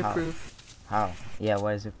 What's Yeah, your how? proof? How? Yeah,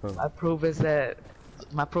 what is your proof? My proof is that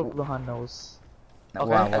my proof Luhan knows. Wow,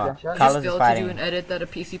 okay, wow. I just- You Carlos is failed to fighting. do an edit that a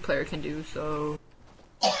PC player can do, so...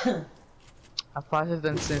 I'm faster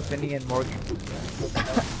than Symphony and Morgan.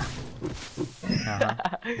 Uh-huh.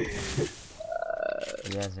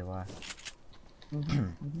 Yes, it was.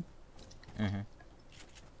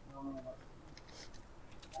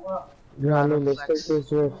 Johnny, let's take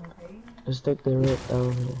this rift. Let's take the rift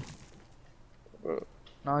down here.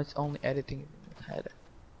 No, it's only editing head.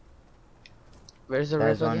 Where's the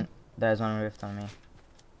There's rift again? there's one rift on me.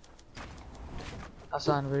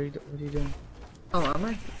 Hassan, what are you doing? Oh, am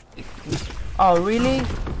I? Oh, really?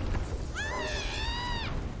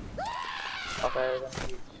 Okay,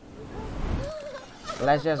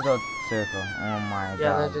 Let's just go circle. Oh my yeah,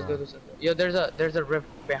 god. let's just bro. go to circle. Yo, there's a rift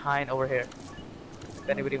behind over here. If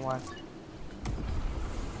anybody wants.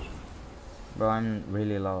 Bro, I'm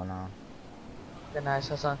really low now. Okay, nice,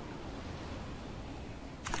 Hassan.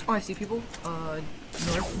 Oh, I see people.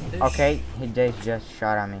 North. Okay, he just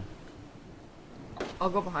shot at me. I'll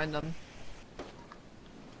go behind them.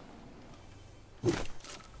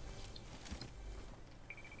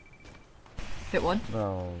 Hit one.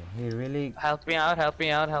 Bro, he really. Help me out, help me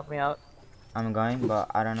out, help me out. I'm going, but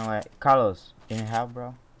I don't know where. Carlos, can you help,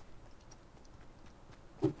 bro?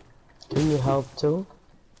 Can you help too?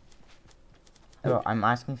 Bro, I'm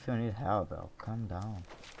asking if you need help, bro. Calm down.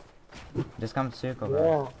 Just come to circle,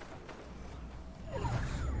 bro. Yeah.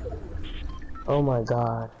 Oh my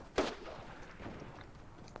god.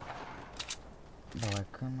 Bro, I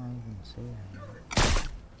cannot even see him.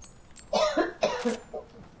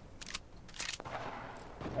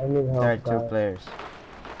 I need help. There are two guys. players.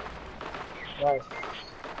 Guys,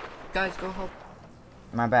 Guys, go help.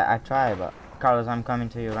 My bad, I tried, but Carlos, I'm coming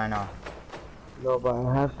to you right now. no, but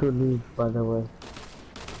I have to leave, by the way.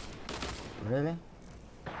 Really?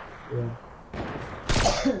 Yeah.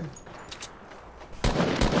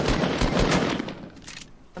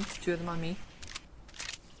 Two of them on me.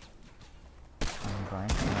 I'm going.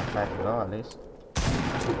 I'm gonna try to go at least.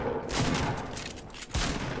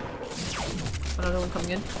 Another one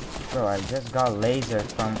coming in. Bro, I just got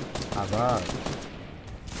lasered from above.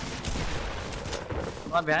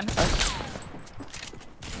 Come on, behind us.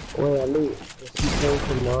 Wait, Ali, is he playing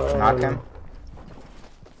tomorrow? Knock him.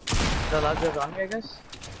 The last guy's on me, I guess.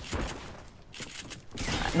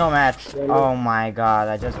 No mats. Yeah, Oh my god,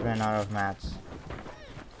 I just ran out of mats.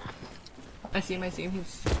 I see him,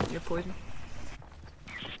 he's near poison.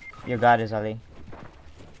 You got this, Ali.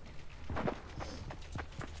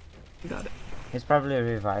 You got it. He's probably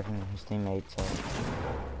reviving his teammates. So.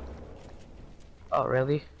 Oh,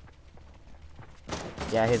 really?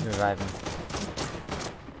 Yeah, he's reviving.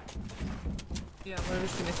 Yeah, one of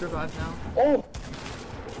his teammates revived now. Oh!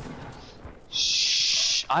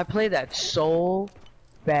 Shh, I play that so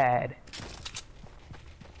bad.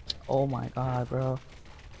 Oh my god, bro.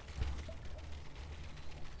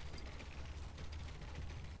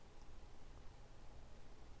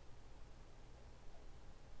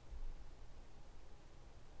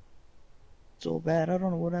 So bad, I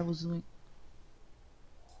don't know what I was doing.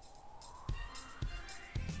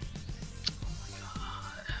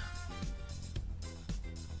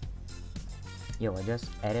 Yo, I just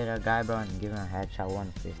added a guy, bro, and give him a headshot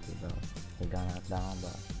 150, bro. He got knocked down,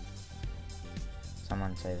 but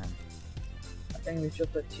someone save him. I think we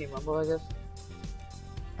should put team rumble, I guess.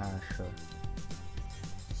 Sure.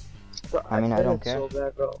 Bro, I mean, I don't feel care. so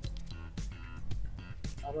bad, bro.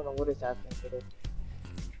 I don't know what is happening today.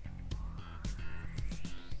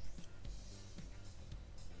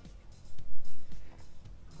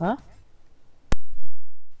 Huh?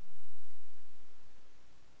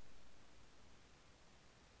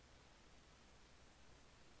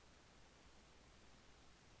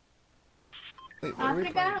 Wait, what are we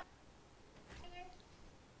playing?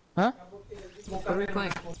 Huh? What are we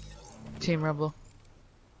playing? Team rumble.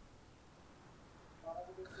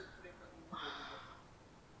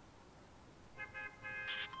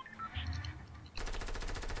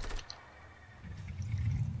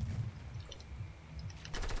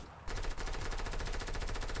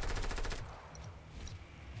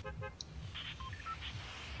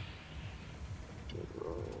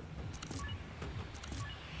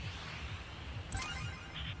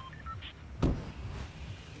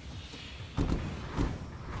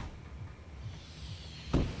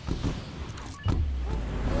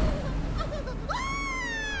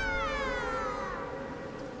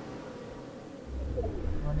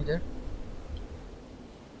 Money there?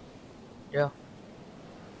 Yeah.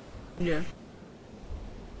 Yeah.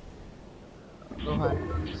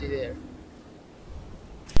 Luhan, is he there?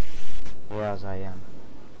 Whereas I am.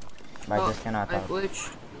 But I just cannot I talk.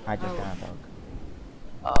 glitched. I just Oh. cannot talk.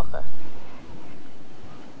 Oh, okay.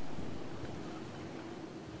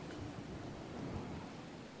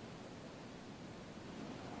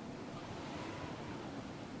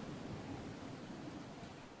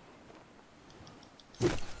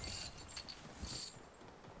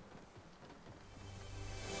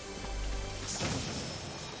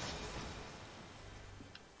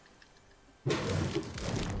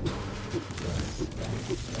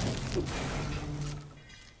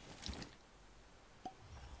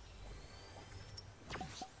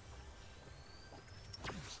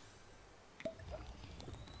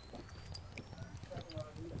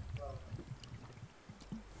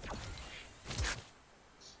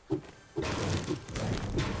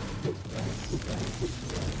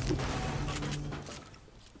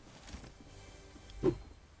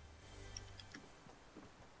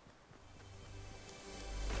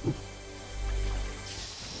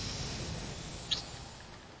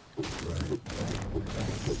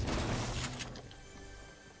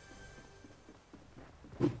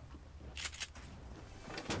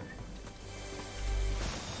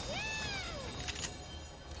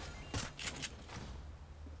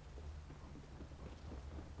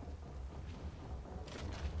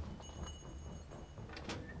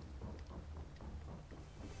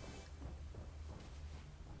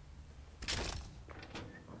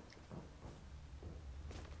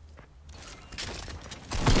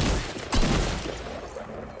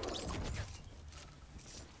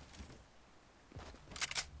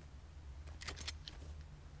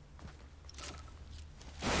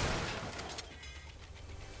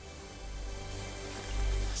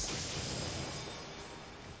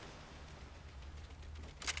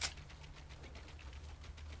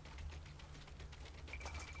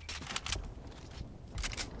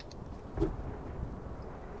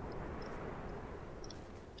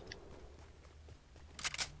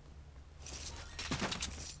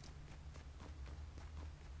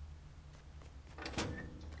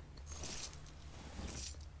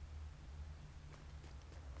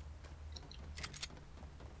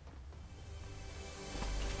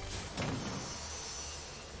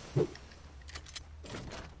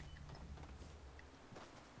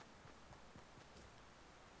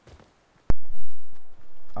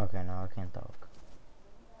 Okay, now I can talk.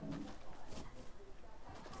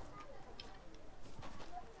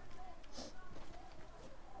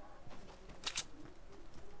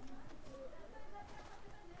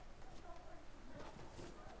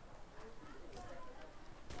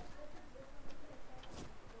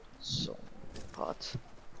 So hot.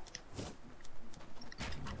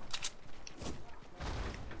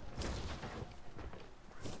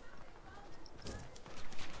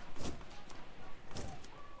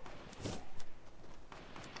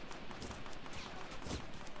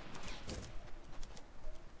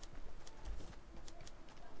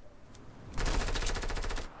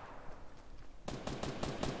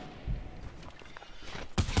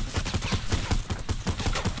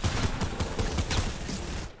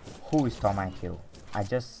 Who stole my kill? I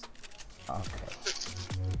just... Okay.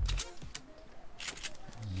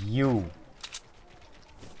 You.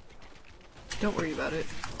 Don't worry about it.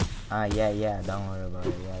 Yeah, don't worry about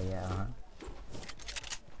it. Yeah,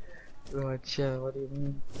 Bro, chill, what do you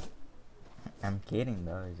mean? I'm kidding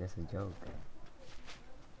though, it's just a joke.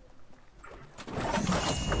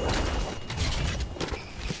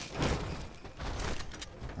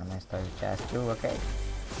 I'm gonna start the chest too, okay.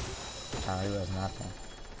 Oh, it was nothing.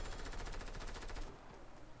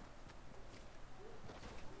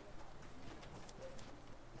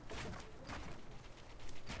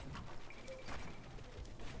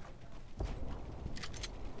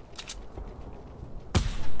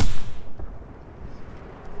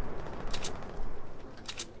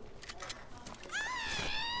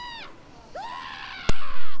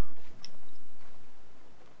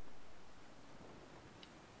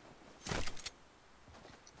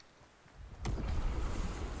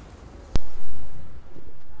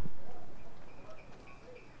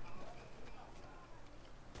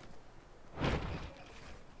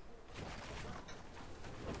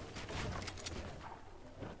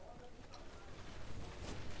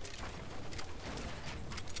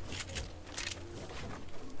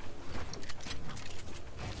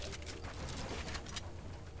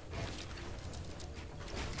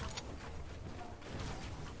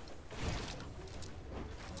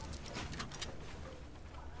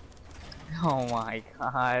 Oh my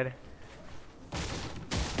god.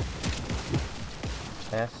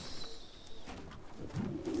 Yes.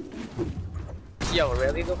 Yo,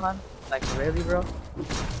 really, Luhan? Like, really, bro?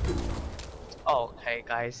 Okay,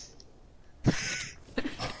 guys.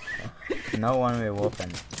 No one will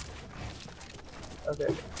open.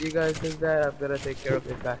 Okay, you guys take that, I'm gonna take care of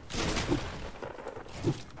this guy.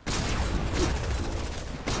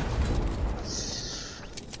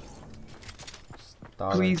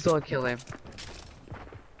 Stall Please don't kill him.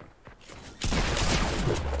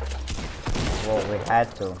 Well, we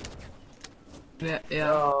had to. Yeah.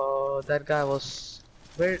 Oh, that guy was...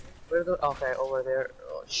 Where the... Okay, over there.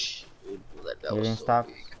 Oh, shit. That guy Healing was so stop.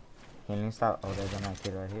 big. Healing stop. Oh, there's an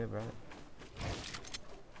kid right here, brother.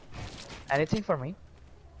 Anything for me?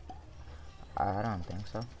 I don't think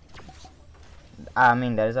so. I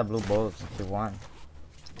mean, there is a blue bolt if you want.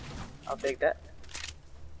 I'll take that.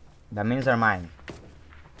 The minis are mine.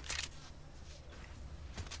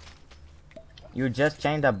 You just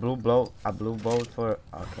changed a blue bolt for...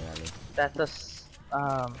 Okay, Ali. That's a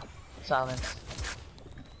silence.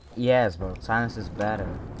 Yes, bro. Silence is better.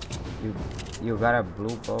 You got a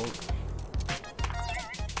blue bolt.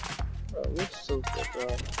 Bro, you're stupid, bro.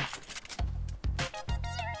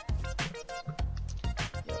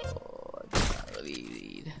 Yo, I do not really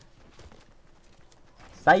need.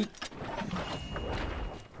 Psych.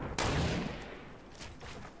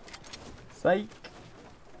 Psych.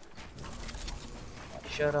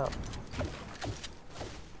 Shut up.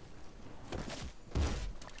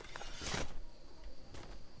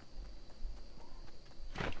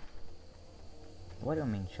 What do you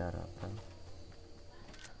mean shut up, bro?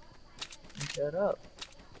 Shut up.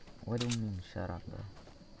 What do you mean shut up, bro?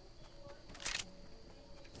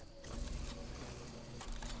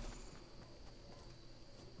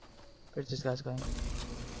 Where's this guy's going?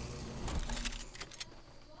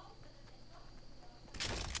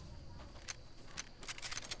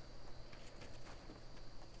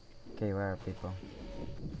 Okay, where are people?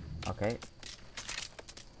 Okay.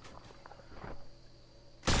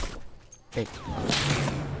 Hey.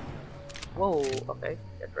 Whoa, okay.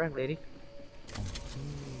 Get wrecked, lady.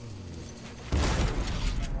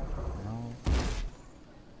 No.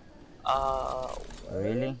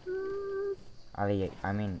 Really? Really? Ali,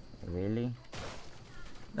 I mean, really?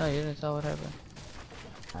 No, you didn't saw what happened.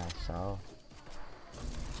 I saw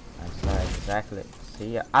exactly.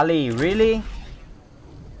 See, Ali, really?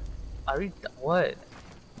 I read what?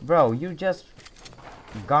 Bro, you just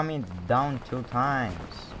got me down 2 times.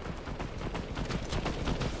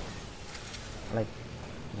 Like,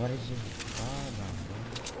 what is your problem, bro?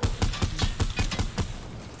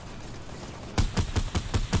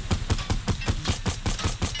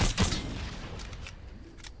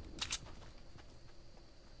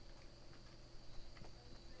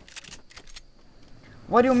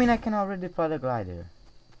 What do you mean I can already deploy the glider?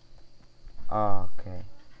 Oh, okay.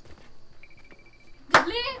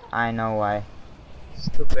 I know why.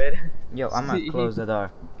 Stupid. Yo, I'ma close the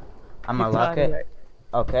door. I'ma lock it.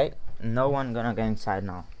 Okay, no one gonna get inside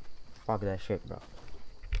now. Fuck that shit, bro.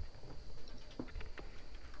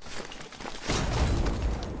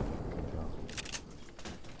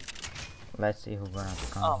 Let's see who's gonna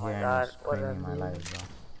come Oh my here God, and what scream a in my meme. life, bro.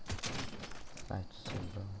 Let's see,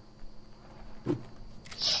 bro.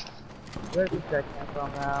 Where is that came from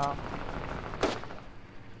now?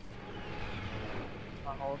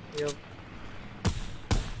 My whole field.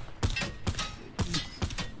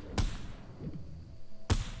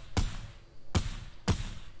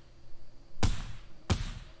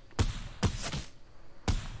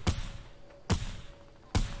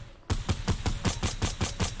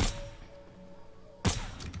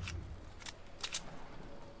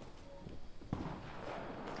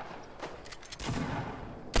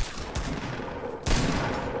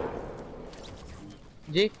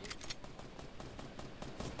 जी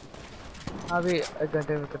अभी 1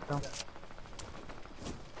 घंटे में करता हूँ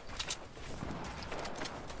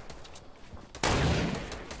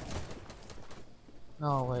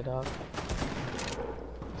No way dog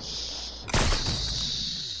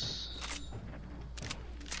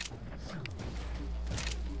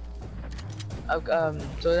अब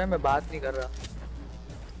तो यार मैं बात नहीं कर रहा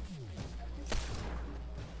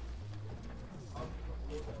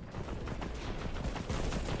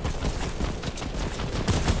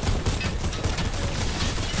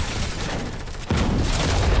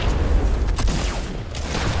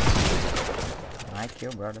Nice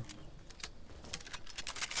kill, brother.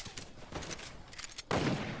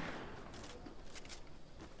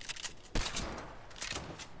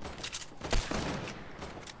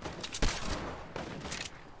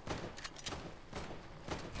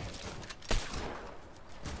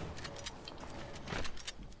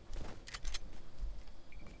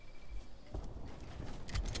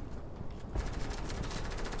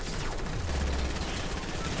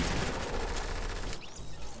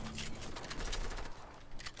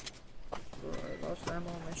 Lost ammo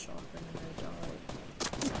on my shotgun and I died.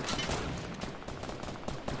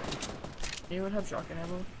 Anyone have shotgun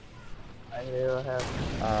ammo? I will have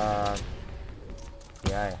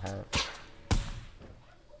Yeah, I have.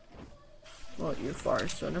 Well, you're far,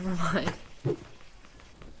 so never mind.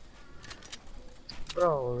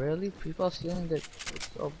 Bro, really? People stealing that it's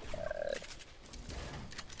so bad.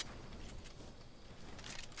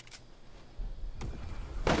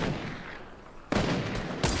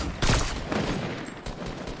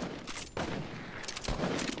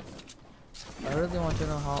 I really want to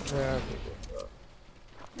know how where are people, bro.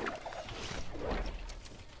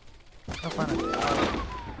 I'll find it.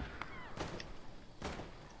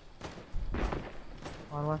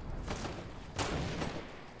 One.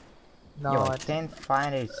 No, Yo, I I can't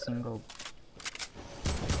find a single.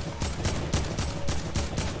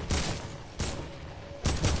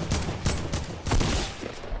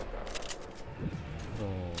 Bro,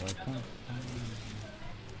 I can't find.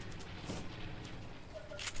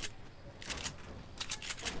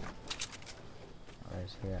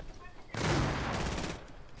 Where's he at?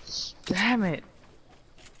 Damn it!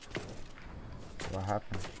 What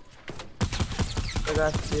happened? I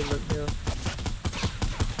got to see look here.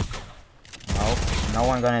 Nope, no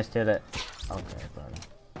one gonna steal it. Okay, brother.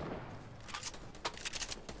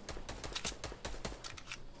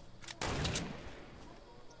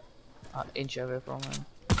 An inch away from him.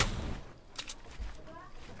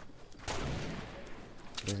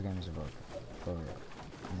 This game is about for real.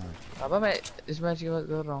 No. अब मैं इस match की बात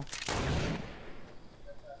कर रहा हूँ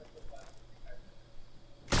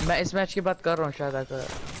मैं इस मैच की बात कर रहा हूँ शायद आकर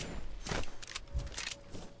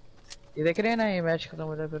ये देख रहे हैं ना ये मैच खत्म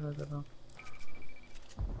हो जाए फिर मैं कर रहा हूँ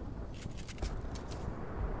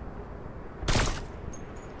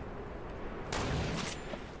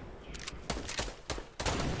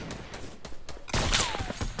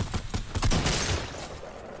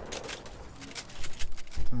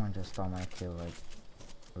Someone just stole my kill like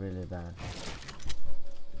really bad.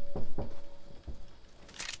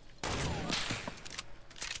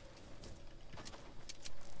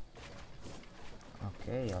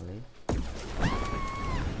 Okay, Ali.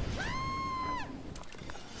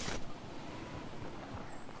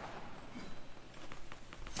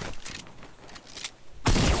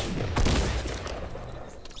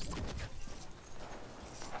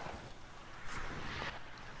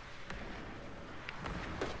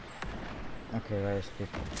 Okay, where is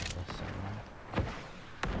people? That's so long.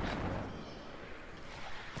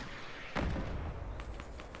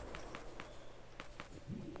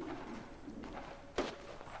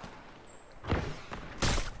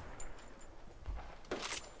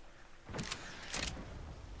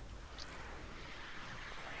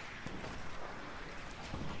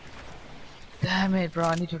 Damn it bro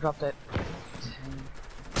I need to drop that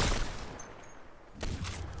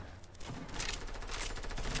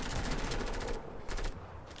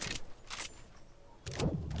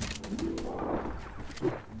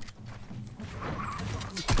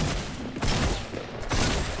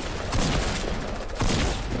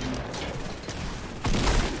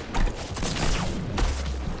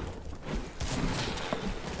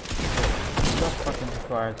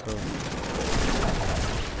try to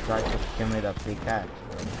kill me the pickaxe,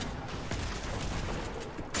 bro.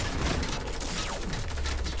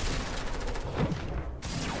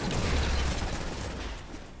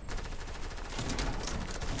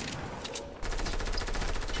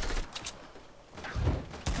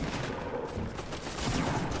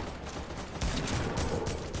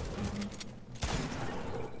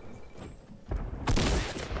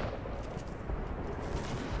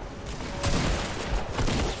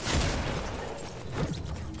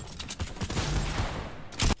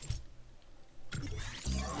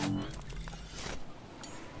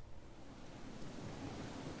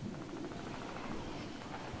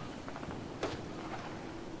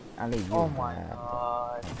 I'll leave you. Oh my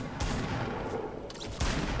god.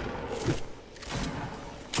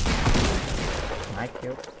 I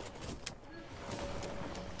killed.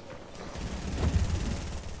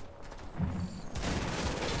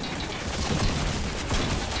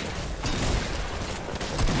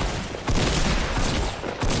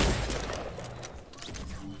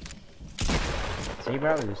 See,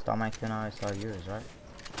 bro, you stole my kill, now I stole yours, right?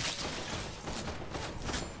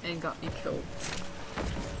 And got me killed.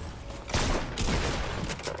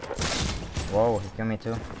 Whoa, he killed me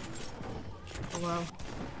too. Oh wow.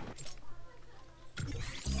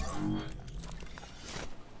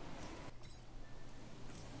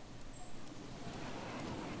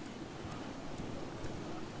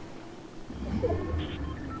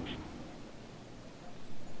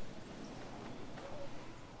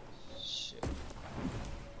 Shit.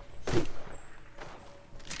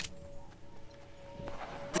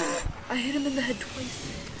 I hit him in the head twice.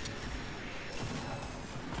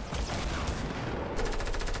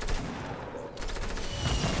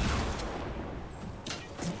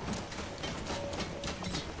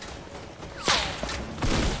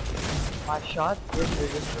 My shot did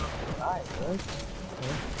just die, right?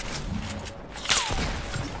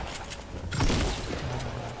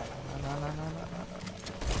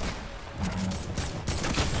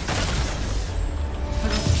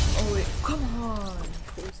 Oh wait, come on!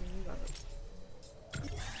 Poison, you got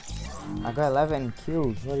it. I got 11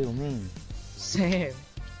 kills, what do you mean? Same.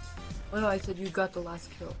 Oh no, I said you got the last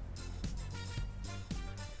kill.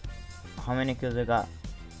 How many kills I got?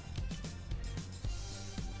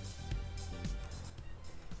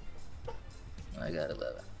 I got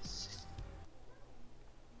 11.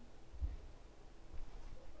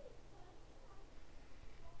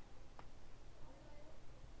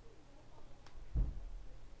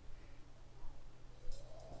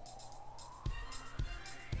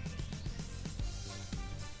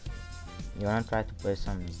 You wanna try to play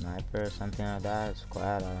some sniper or something like that?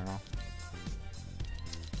 Squad, I don't know.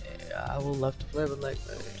 Yeah, I would love to play, but like,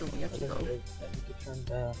 Don't we have to go? I need to turn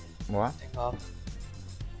the What? thing off.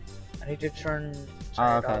 I need to turn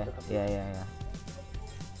Oh, it okay. off. Yeah.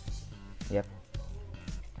 Yep.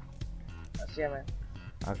 See ya, man.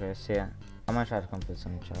 Okay, see ya. I'm gonna try to complete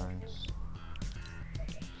some challenge.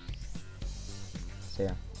 See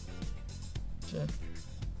ya. Sure.